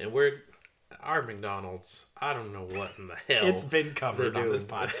 true. And our McDonald's, I don't know what in the hell it's been covered on this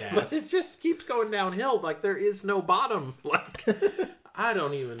podcast. But it just keeps going downhill. Like, there is no bottom. Like... I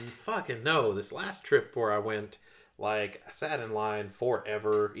don't even fucking know. This last trip where I went, like, I sat in line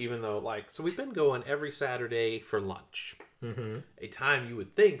forever, even though, like, so we've been going every Saturday for lunch. Mm-hmm. A time you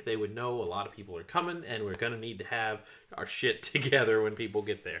would think they would know a lot of people are coming, and we're going to need to have our shit together when people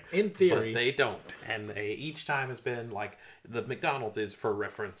get there. In theory. But they don't. And each time has been, like, the McDonald's is, for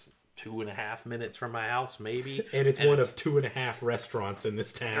reference, 2.5 minutes from my house, maybe. And it's one of 2.5 restaurants in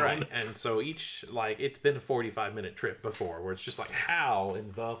this town. Right. And so it's been a 45-minute trip before where it's just like, how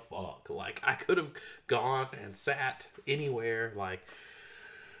in the fuck? Like, I could have gone and sat anywhere, like...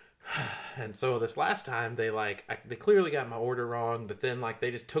 And so this last time, they clearly got my order wrong, but then, like, they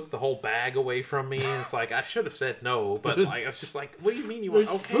just took the whole bag away from me, and it's like, I should have said no, but, like, I was just like, what do you mean you want...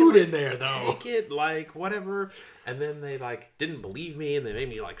 There's food in there, though. Take it, like, whatever. And then they, like, didn't believe me, and they made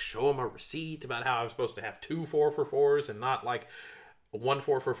me, like, show them a receipt about how I was supposed to have 2 4-for-4s and not, like, 1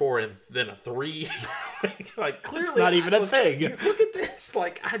 4-for-4 and then a 3. Like, clearly... It's not even a thing. Look at this.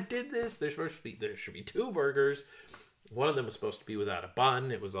 Like, I did this. There should be 2 burgers. One of them was supposed to be without a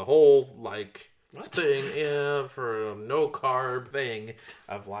bun. It was a whole, like, thing, for a no-carb thing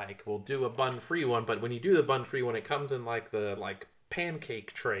of, like, we'll do a bun-free one. But when you do the bun-free one, it comes in, like, the, like,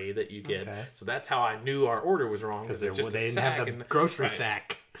 pancake tray that you get. Okay. So that's how I knew our order was wrong. Because they didn't have the grocery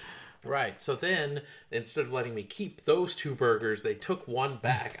sack. Right. So then, instead of letting me keep those 2 burgers, they took one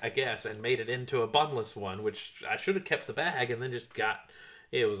back, I guess, and made it into a bunless one, which I should have kept the bag and then just got...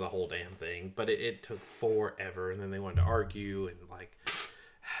 It was a whole damn thing, but it took forever, and then they wanted to argue, and like,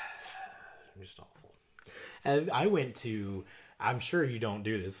 just awful. I went to, I'm sure you don't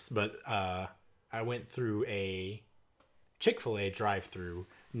do this, but I went through a Chick-fil-A drive-through.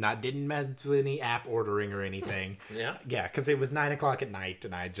 Didn't mess with any app ordering or anything. Yeah? Yeah, because it was 9 o'clock at night,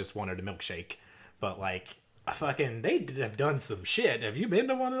 and I just wanted a milkshake. But like, fucking, they have done some shit. Have you been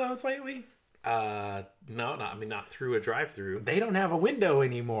to one of those lately? No, not through a drive-through. They don't have a window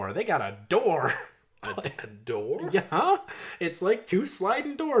anymore. They got a door. A door? Yeah, it's like 2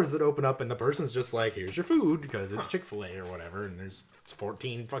 sliding doors that open up, and the person's just like, here's your food, because it's Chick-fil-A or whatever, and there's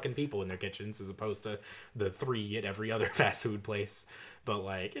 14 fucking people in their kitchens as opposed to the 3 at every other fast food place. But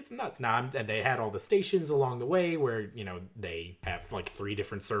like, it's nuts now. And they had all the stations along the way where, you know, they have like 3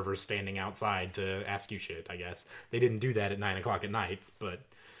 different servers standing outside to ask you shit, I guess. They didn't do that at 9 o'clock at night, but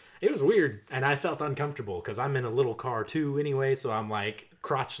it was weird, and I felt uncomfortable because I'm in a little car too anyway, so I'm like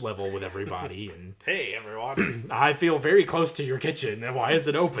crotch level with everybody, and Hey, everyone. I feel very close to your kitchen, and why is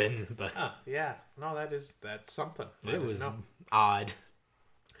it open? But Yeah. No, that's something. I it didn't was know. odd.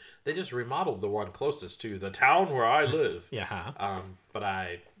 They just remodeled the one closest to the town where I live. Yeah. But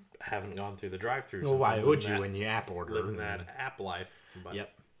I haven't gone through the drive-through. Well, since why I'm would living you that- when you app order? living that app life? But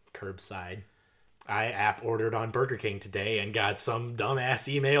Yep. Curbside. I app ordered on Burger King today and got some dumbass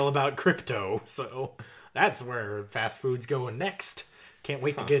email about crypto. So that's where fast food's going next. Can't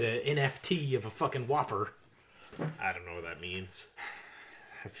wait to get an NFT of a fucking Whopper. I don't know what that means.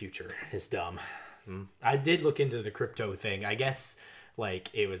 Future is dumb. I did look into the crypto thing. I guess like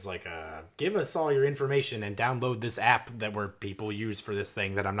it was like give us all your information and download this app that where people use for this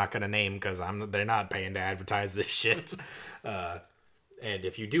thing that I'm not gonna name because they're not paying to advertise this shit. And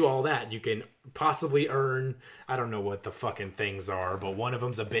if you do all that, you can possibly earn, I don't know what the fucking things are, but one of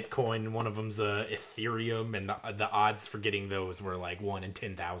them's a Bitcoin, one of them's a Ethereum, and the odds for getting those were like 1 in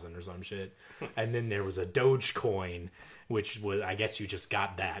 10,000 or some shit. And then there was a Dogecoin, which was, I guess you just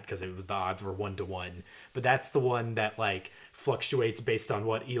got that because it was the odds were 1 to 1. But that's the one that like fluctuates based on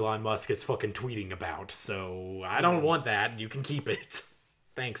what Elon Musk is fucking tweeting about. So I don't want that. You can keep it.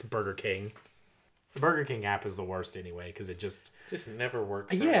 Thanks, Burger King. The Burger King app is the worst anyway because it just never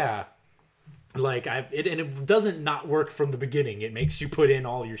worked. yeah, like it doesn't not work from the beginning. It makes you put in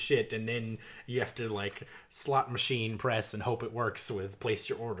all your shit and then you have to like slot machine press and hope it works with place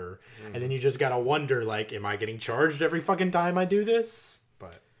your order, and then you just gotta wonder like, am I getting charged every fucking time I do this?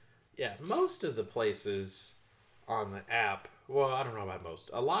 But Yeah, most of the places on the app, well, I don't know about most.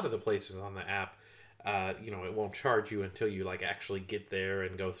 A lot of the places on the app, it won't charge you until you like actually get there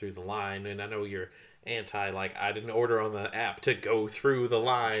and go through the line. And I know you're anti, like, I didn't order on the app to go through the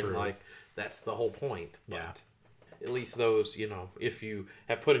line. True. Like, that's the whole point. But Yeah. at least those, if you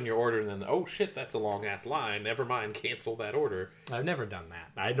have put in your order and then, oh shit, that's a long ass line, never mind, cancel that order. I've never done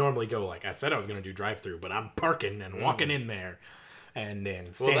that. I normally go like, I said I was gonna do drive-through, but I'm parking and walking in there and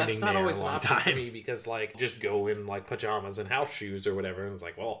then standing Well, that's not there always a an long option for time. me because, like, just go in, like, pajamas and house shoes or whatever. And it's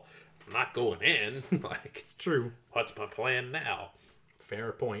like, well, I'm not going in. Like, It's true. what's my plan now?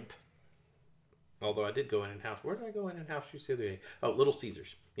 Fair point. Although I did go in house. Where did I go in house shoes the other day? Oh, Little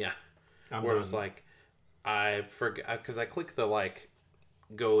Caesars. Yeah. Where it was like, I forgot, because I clicked the, like,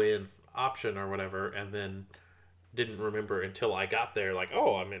 go in option or whatever, and then didn't remember until I got there, like,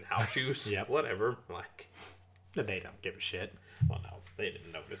 oh, I'm in house shoes. Yep. Whatever. Like, They don't give a shit. well, no, they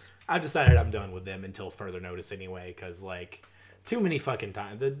didn't notice. I've decided I'm done with them until further notice anyway, because, like, too many fucking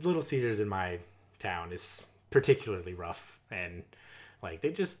times. The Little Caesars in my town is particularly rough, and, like,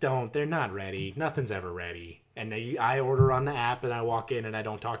 they just don't, they're not ready. Nothing's ever ready. And I order on the app, and I walk in, and I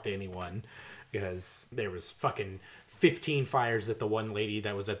don't talk to anyone, because there was fucking 15 fires that the one lady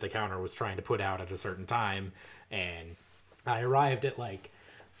that was at the counter was trying to put out at a certain time, and I arrived at, like,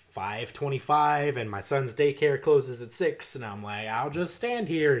 5:25 and my son's daycare closes at 6 and I'm like, I'll just stand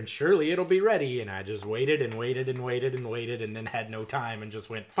here and surely it'll be ready, and I just waited and waited and waited and waited and then had no time and just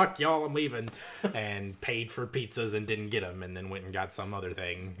went, fuck y'all, I'm leaving, and paid for pizzas and didn't get them and then went and got some other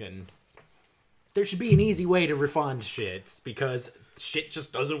thing. And there should be an easy way to refund shit because shit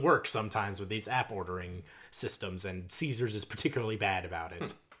just doesn't work sometimes with these app ordering systems, and Caesars is particularly bad about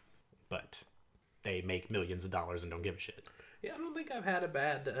it. But they make millions of dollars and don't give a shit. Yeah, I don't think I've had a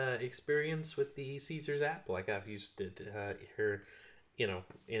bad experience with the Caesars app. Like, I've used it here,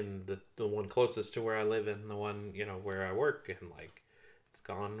 in the one closest to where I live and the one, where I work. And, like, it's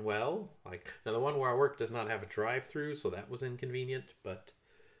gone well. Like, now the one where I work does not have a drive-through, so that was inconvenient. But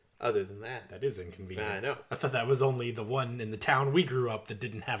other than that... That is inconvenient. I know. I thought that was only the one in the town we grew up that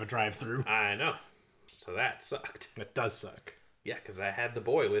didn't have a drive-through. I know. So that sucked. It does suck. Yeah, because I had the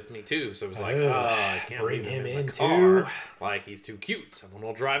boy with me too, so it was like, Ugh, I can't bring leave him in in the too. car. Like, he's too cute. Someone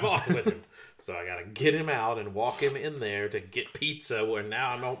will drive off with him. So I gotta get him out and walk him in there to get pizza, where now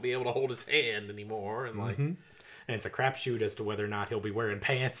I won't be able to hold his hand anymore. And like, And it's a crapshoot as to whether or not he'll be wearing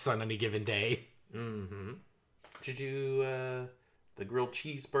pants on any given day. did you the grilled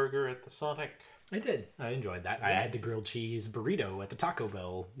cheeseburger at the Sonic? I did. I enjoyed that. I had the grilled cheese burrito at the Taco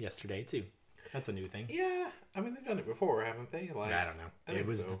Bell yesterday too. That's a new thing. Yeah, I mean they've done it before, haven't they? Like, I don't know. I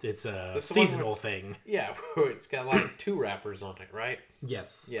think so. It's a That's the one where seasonal it's- thing. Yeah, where it's got like 2 wrappers on it, right?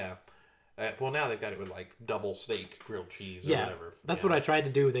 Yes. Yeah. Well, now they've got it with like double steak grilled cheese or Yeah, whatever. that's what I tried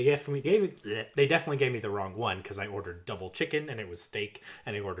to do. They definitely gave me the wrong one because I ordered double chicken and it was steak,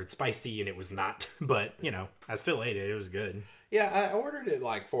 and I ordered spicy and it was not. But I still ate it. It was good. Yeah, I ordered it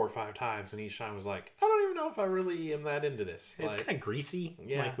like 4 or 5 times, and each time was like, I don't even know if I really am that into this. It's Like, kind of greasy,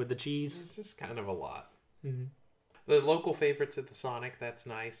 yeah. like with the cheese. it's just kind of a lot. The local favorites at the Sonic, that's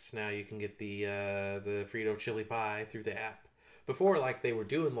nice. Now you can get the Frito chili pie through the app. Before, like, they were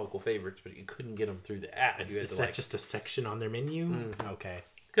doing local favorites, but you couldn't get them through the app. Is that just a section on their menu? Okay.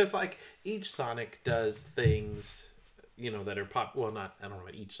 Because, like, each Sonic does things, that are well, not, I don't know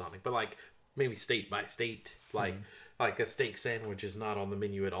about each Sonic, but, like, maybe state by state. Like a steak sandwich is not on the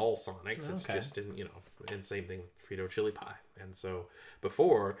menu at all Sonics. It's Okay. just and same thing with Frito chili pie. And so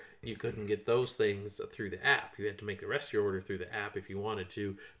before, you couldn't get those things through the app. You had to make the rest of your order through the app if you wanted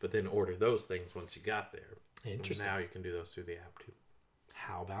to, but then order those things once you got there. Interesting. And now you can do those through the app, too.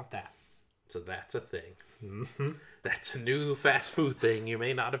 How about that? So that's a thing. That's a new fast food thing you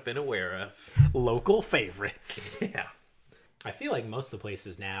may not have been aware of. Local favorites. Yeah. I feel like most of the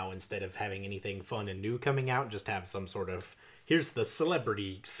places now, instead of having anything fun and new coming out, just have some sort of, here's the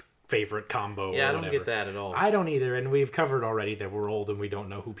celebrity favorite combo. Yeah, or I don't whatever. get that at all. I don't either, and we've covered already that we're old and we don't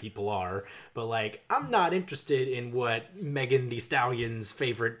know who people are. But like, I'm not interested in what Megan Thee Stallion's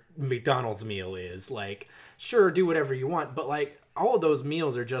favorite McDonald's meal is. Like, sure, do whatever you want, but like, all of those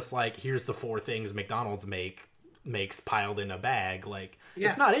meals are just like, here's the 4 things McDonald's makes piled in a bag. Like,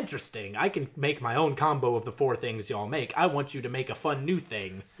 it's not interesting. I can make my own combo of the 4 things y'all make. I want you to make a fun new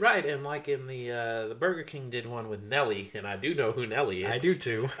thing. Right, and like in the Burger King did one with Nelly, and I do know who Nelly is. I do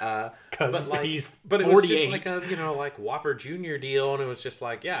too. Because he's 48. But it was just like a like Whopper Jr. deal, and it was just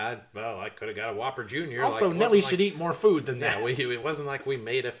like, I could have got a Whopper Jr. Also, like, Nelly should eat more food than that. Yeah, it wasn't like we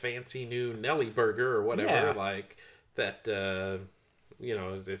made a fancy new Nelly burger or whatever, Yeah. like that.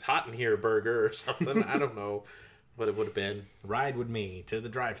 It's hot in here burger or something. I don't know what it would have been. Ride with me to the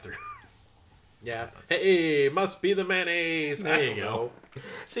drive-thru. Yeah. Hey, must be the mayonnaise. There I you don't go. know.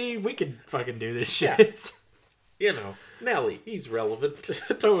 See, we could fucking do this shit. Nelly, he's relevant.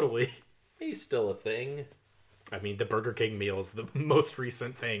 Totally. He's still a thing. I mean, the Burger King meal is the most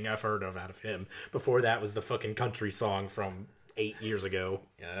recent thing I've heard of out of him. Before that was the fucking country song from 8 years ago.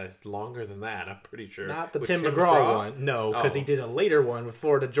 Yeah, longer than that, I'm pretty sure. Not the With Tim McGraw one. No, because he did a later one with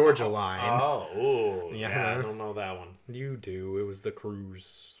Florida Georgia Line. Yeah, I don't know that one. You do. It was the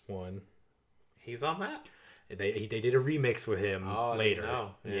cruise one. He's on that? They did a remix with him later.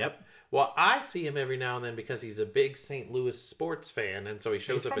 No. Yeah. Yep. Well, I see him every now and then because he's a big St. Louis sports fan, and so he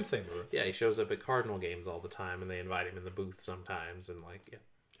shows He's up from at St. Louis. Yeah, he shows up at Cardinal games all the time, and they invite him in the booth sometimes, and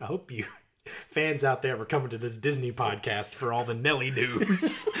I hope you fans out there were coming to this Disney podcast for all the Nelly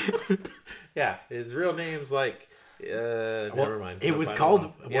news. Yeah, his real name's like. Never mind. It Nope, was I don't called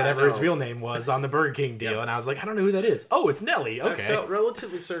know. whatever Yeah, his no. real name was on the Burger King deal, and I was like, I don't know who that is. Oh, it's Nelly. Okay. I felt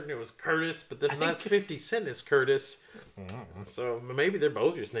relatively certain it was Curtis, but then think that's it's- 50 Cent is Curtis. So maybe they're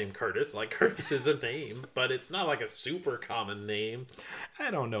both just named Curtis. Like, Curtis is a name, but it's not like a super common name. I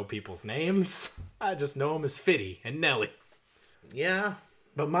don't know people's names. I just know them as Fitty and Nelly. Yeah.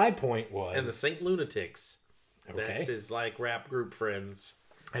 But my point was, And the St. Lunatics. Okay. That's his, like, rap group friends.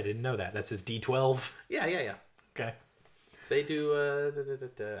 I didn't know that. That's his D12. Yeah. Okay. They do, I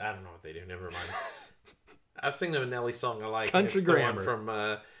don't know what they do. Never mind. I've seen a Nelly song I like. and Country it's the Grammar. one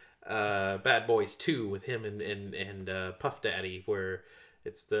from Bad Boys 2 with him and Puff Daddy, where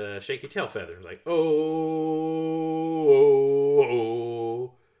it's the shaky tail feather. It's like, oh,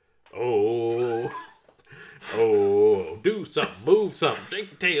 do something, move something, shake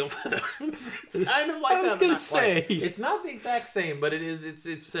your tail feather. It's kind of like I was that. gonna not say. like- it's not the exact same, but it is.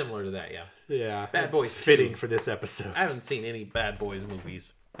 It's similar to that. Yeah. Yeah. Bad Boys 2. Fitting for this episode. I haven't seen any Bad Boys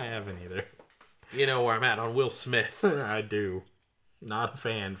movies. I haven't either. You know where I'm at on Will Smith. I do. Not a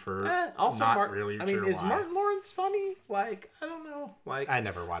fan for Also, not really I sure mean, is why. Martin Lawrence funny? Like, I don't know. Like, I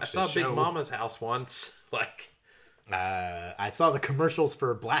never I watched saw this Big show. Mama's House once. Like, I saw the commercials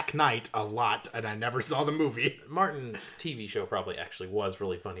for Black Knight a lot, and I never saw the movie. Martin's TV show probably actually was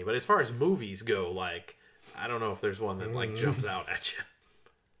really funny. But as far as movies go, like, I don't know if there's one that like jumps out at you.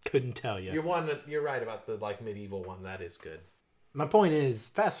 Couldn't tell you. You're right about the like medieval one. That is good. My point is,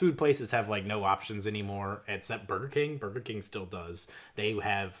 fast food places have like no options anymore except Burger King. Burger King still does. They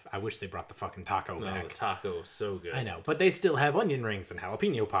have. I wish they brought the fucking taco back. The taco is so good. I know, but they still have onion rings and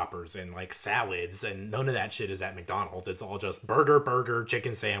jalapeno poppers and like salads, and none of that shit is at McDonald's. It's all just burger,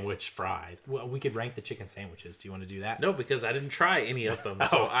 chicken sandwich, fries. Well, we could rank the chicken sandwiches. Do you want to do that? No, because I didn't try any of them.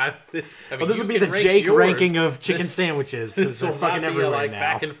 So this will be the Jake ranking of chicken sandwiches. This will fucking everywhere like now.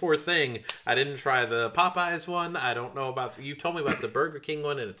 Back and forth thing. I didn't try the Popeyes one. I don't know about. You told me about the Burger King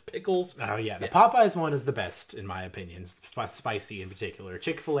one and its pickles. Oh yeah, the Popeyes one is the best in my opinion. Spicy in particular.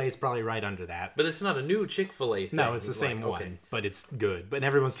 Chick-fil-A is probably right under that. But it's not a new Chick-fil-A thing. No, it's the same one, but it's good. But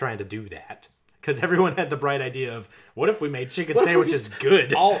everyone's trying to do that because everyone had the bright idea of what if we made chicken sandwiches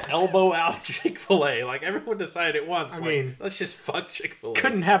good? All elbow out Chick-fil-A. Like everyone decided at once. I mean, let's just fuck Chick-fil-A.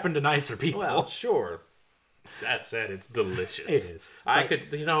 Couldn't happen to nicer people. Well, sure. That said, it's delicious. It is. I could,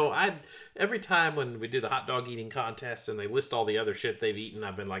 every time when we do the hot dog eating contest and they list all the other shit they've eaten,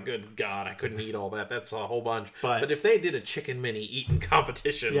 I've been like, good God, I couldn't eat all that. That's a whole bunch. But if they did a chicken mini eating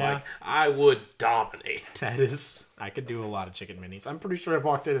competition, like, I would dominate. That is, I could do a lot of chicken minis. I'm pretty sure I've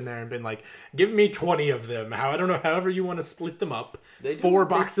walked in there and been like, give me 20 of them. I don't know, however you want to split them up. 4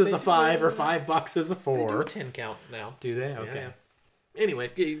 boxes of 5 or 5 boxes of 4. They do a 10 count now. Do they? Okay. Yeah.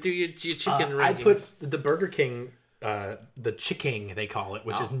 Anyway, do your chicken rankings. I put the Burger King, the Chiking they call it,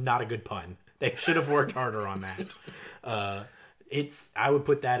 which is not a good pun. They should have worked harder on that. I would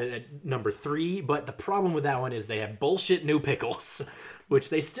put that at number 3, but the problem with that one is they have bullshit new pickles, which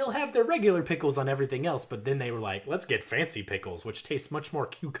they still have their regular pickles on everything else, but then they were like, let's get fancy pickles, which taste much more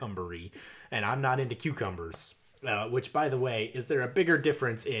cucumbery, and I'm not into cucumbers. Which, by the way, is there a bigger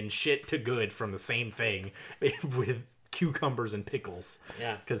difference in shit to good from the same thing with cucumbers and pickles?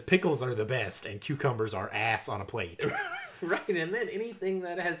 Yeah. Because pickles are the best, and cucumbers are ass on a plate. Right, and then anything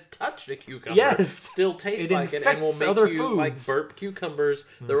that has touched a cucumber still tastes like it and will make other you foods. like burp cucumbers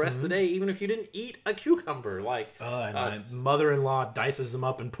the rest of the day, even if you didn't eat a cucumber. Like, and my mother-in-law dices them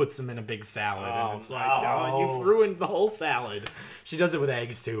up and puts them in a big salad, and it's like, you've ruined the whole salad. She does it with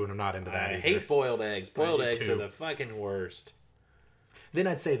eggs too, and I'm not into that either. I hate boiled eggs. Boiled eggs are the fucking worst. Then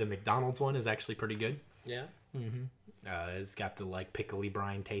I'd say the McDonald's one is actually pretty good. Yeah. It's got the like pickly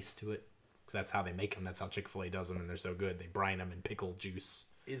brine taste to it. That's how they make them. That's how Chick-fil-A does them, and they're so good. They brine them in pickle juice.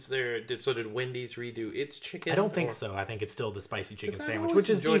 Did Wendy's redo its chicken? I don't think so. I think it's still the spicy chicken sandwich, which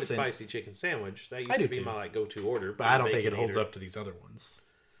is decent. The spicy chicken sandwich. That used to be my go-to order. But I don't think it holds up to these other ones.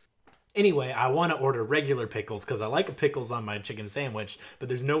 Anyway, I want to order regular pickles because I like pickles on my chicken sandwich, but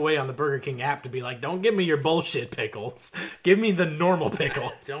there's no way on the Burger King app to be like, don't give me your bullshit pickles. Give me the normal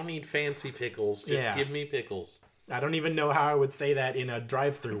pickles. Don't need fancy pickles. Just give me pickles. I don't even know how I would say that in a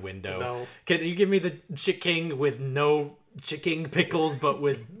drive-through window. No. Can you give me the Chiking with no Chiking pickles, but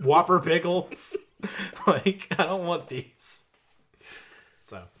with Whopper pickles? Like, I don't want these.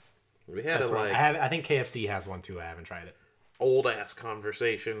 So, we had I think KFC has one too. I haven't tried it. Old ass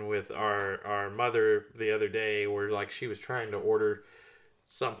conversation with our mother the other day, where like she was trying to order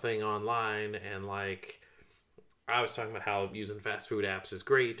something online, and like I was talking about how using fast food apps is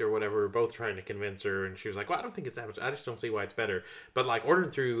great or whatever. We're both trying to convince her, and she was like, well, I don't think it's that much. I just don't see why it's better. But like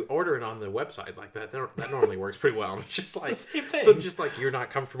ordering on the website like that normally works pretty well. And it's just like, it's the same thing. So just like you're not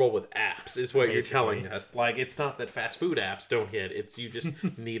comfortable with apps is what you're telling us. Like, it's not that fast food apps don't hit. It's you just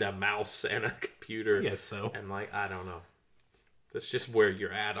need a mouse and a computer. Yes, so. And like, I don't know. That's just where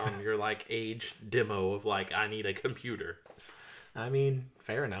you're at on your like age demo of like, I need a computer. I mean,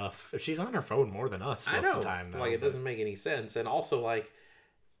 fair enough. If she's on her phone more than us most of the time, though. Like, it doesn't make any sense. And also, like,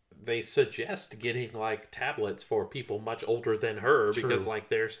 they suggest getting, like, tablets for people much older than her because, like,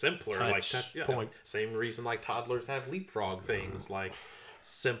 they're simpler. Same reason, like, toddlers have leapfrog things. Like,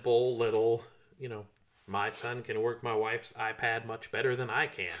 simple little, my son can work my wife's iPad much better than I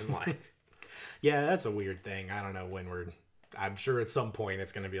can. Like, yeah, that's a weird thing. I don't know when I'm sure at some point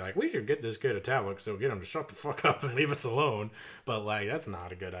it's going to be like, we should get this kid a tablet so get him to shut the fuck up and leave us alone. But, like, that's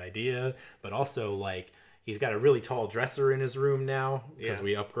not a good idea. But also, like, he's got a really tall dresser in his room now because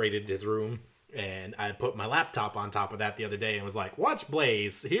we upgraded his room. And I put my laptop on top of that the other day and was like, watch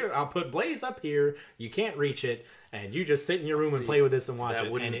Blaze. Here, I'll put Blaze up here. You can't reach it. And you just sit in your room and play with this and watch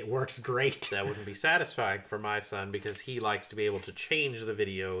it. And it works great. That wouldn't be satisfying for my son because he likes to be able to change the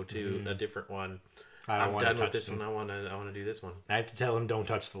video to a different one. I'm done with this one. I want to do this one. I have to tell him don't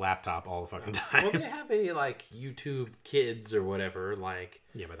touch the laptop all the fucking time. Well, they have a like YouTube Kids or whatever. Like,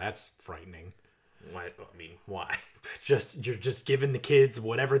 yeah, but that's frightening. Why? I mean, why? You're just giving the kids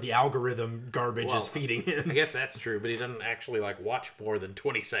whatever the algorithm garbage is feeding him. I guess that's true, but he doesn't actually like watch more than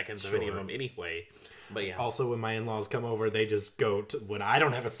 20 seconds of any of them anyway. But yeah. Also, when my in-laws come over, they just go to, when I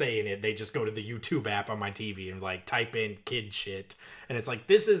don't have a say in it, they just go to the YouTube app on my TV and like type in kid shit. And it's like,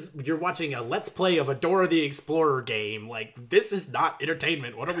 you're watching a Let's Play of a Dora the Explorer game. Like, this is not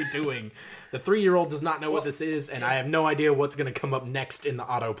entertainment. What are we doing? The 3-year-old does not know what this is, and I have no idea what's going to come up next in the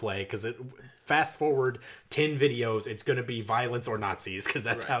autoplay, because fast forward 10 videos, it's going to be violence or Nazis, because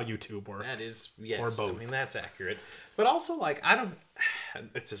that's how YouTube works. That is, yes. Or both. I mean, that's accurate. But also, like,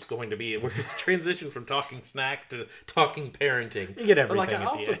 it's just going to be, we're going to transition from talking snack to talking parenting. You get everything. But, like, I at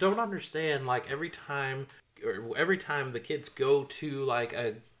also the end. don't understand, like, every time the kids go to, like,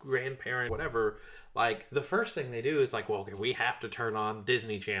 a grandparent, whatever, like, the first thing they do is like, well, okay, we have to turn on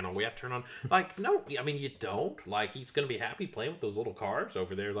Disney Channel. We have to turn on, like, no, I mean, you don't. Like, he's going to be happy playing with those little cars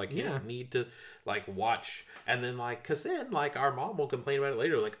over there. Like, you just need to, like, watch. And then, like, because then, like, our mom will complain about it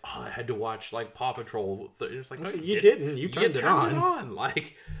later. Like, oh, I had to watch, like, Paw Patrol. It's like, no, you didn't. You turned it on.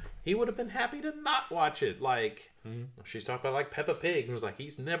 Like, he would have been happy to not watch it. Like, she's talking about, like, Peppa Pig. And was like,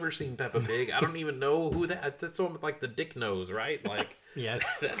 he's never seen Peppa Pig. I don't even know who that's the one with, like, the dick nose, right? Like,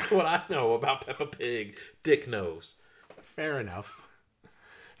 yes. That's what I know about Peppa Pig. Dick nose. Fair enough.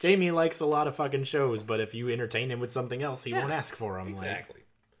 Jamie likes a lot of fucking shows, but if you entertain him with something else, he won't ask for them. Exactly.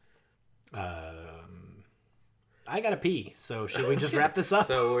 I gotta pee, so should we just wrap this up?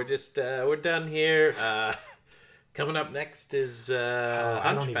 So we're just, we're done here. Coming up next is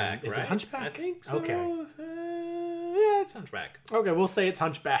Hunchback, Is right? it Hunchback? I think so. Okay. Yeah, it's Hunchback. Okay, we'll say it's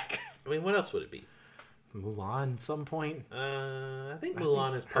Hunchback. I mean, what else would it be? Mulan, some point. I think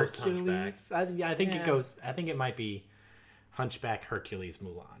Mulan is post Hunchback. I think it goes. I think it might be Hunchback, Hercules,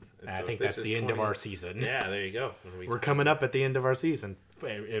 Mulan. And I think that's the end of our season. Yeah, there you go. We're coming up at the end of our season.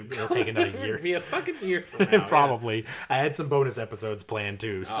 It'll take another year. It'll be a fucking year from now. Probably. I had some bonus episodes planned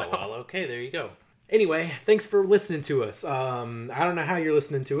too. So. Oh, well, okay, there you go. Anyway, thanks for listening to us. I don't know how you're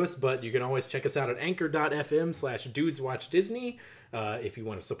listening to us, but you can always check us out at anchor.fm/dudeswatchdisney. If you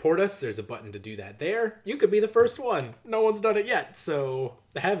want to support us, there's a button to do that there. You could be the first one. No one's done it yet, so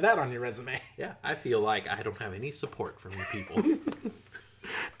have that on your resume. Yeah, I feel like I don't have any support from you people.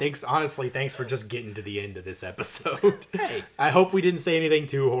 Thanks for just getting to the end of this episode. Hey. I hope we didn't say anything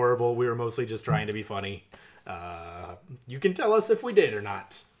too horrible. We were mostly just trying to be funny. You can tell us if we did or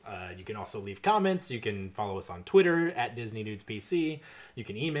not. You can also leave comments. You can follow us on Twitter at DisneyDudesPC. You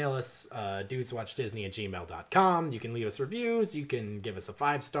can email us, dudeswatchdisney@gmail.com. You can leave us reviews. You can give us a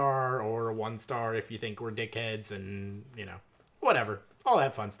 5-star or a 1-star if you think we're dickheads and, whatever. All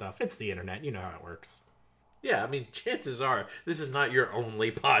that fun stuff. It's the internet. You know how it works. Yeah, I mean, chances are this is not your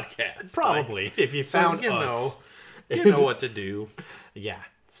only podcast. Probably. Like, if you found us. You know what to do. Yeah,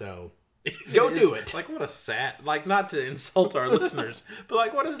 so... Go do it. Like, what a sad, like, not to insult our listeners, but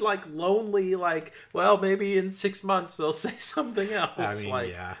like, what a, like, lonely, like, well, maybe in 6 months they'll say something else. I mean,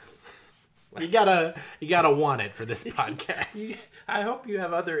 like, yeah. You gotta want it for this podcast. I hope you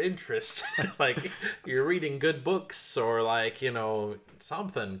have other interests, like you're reading good books or like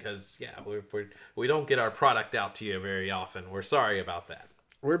something. Because we don't get our product out to you very often. We're sorry about that.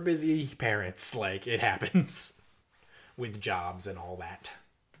 We're busy parents. Like, it happens with jobs and all that.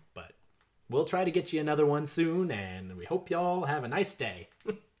 But we'll try to get you another one soon, and we hope y'all have a nice day.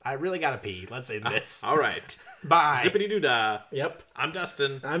 I really gotta pee. Let's end this. All right. Bye. Zippity doo dah. Yep. I'm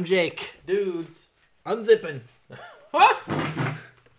Dustin. I'm Jake. Dudes. Unzipping.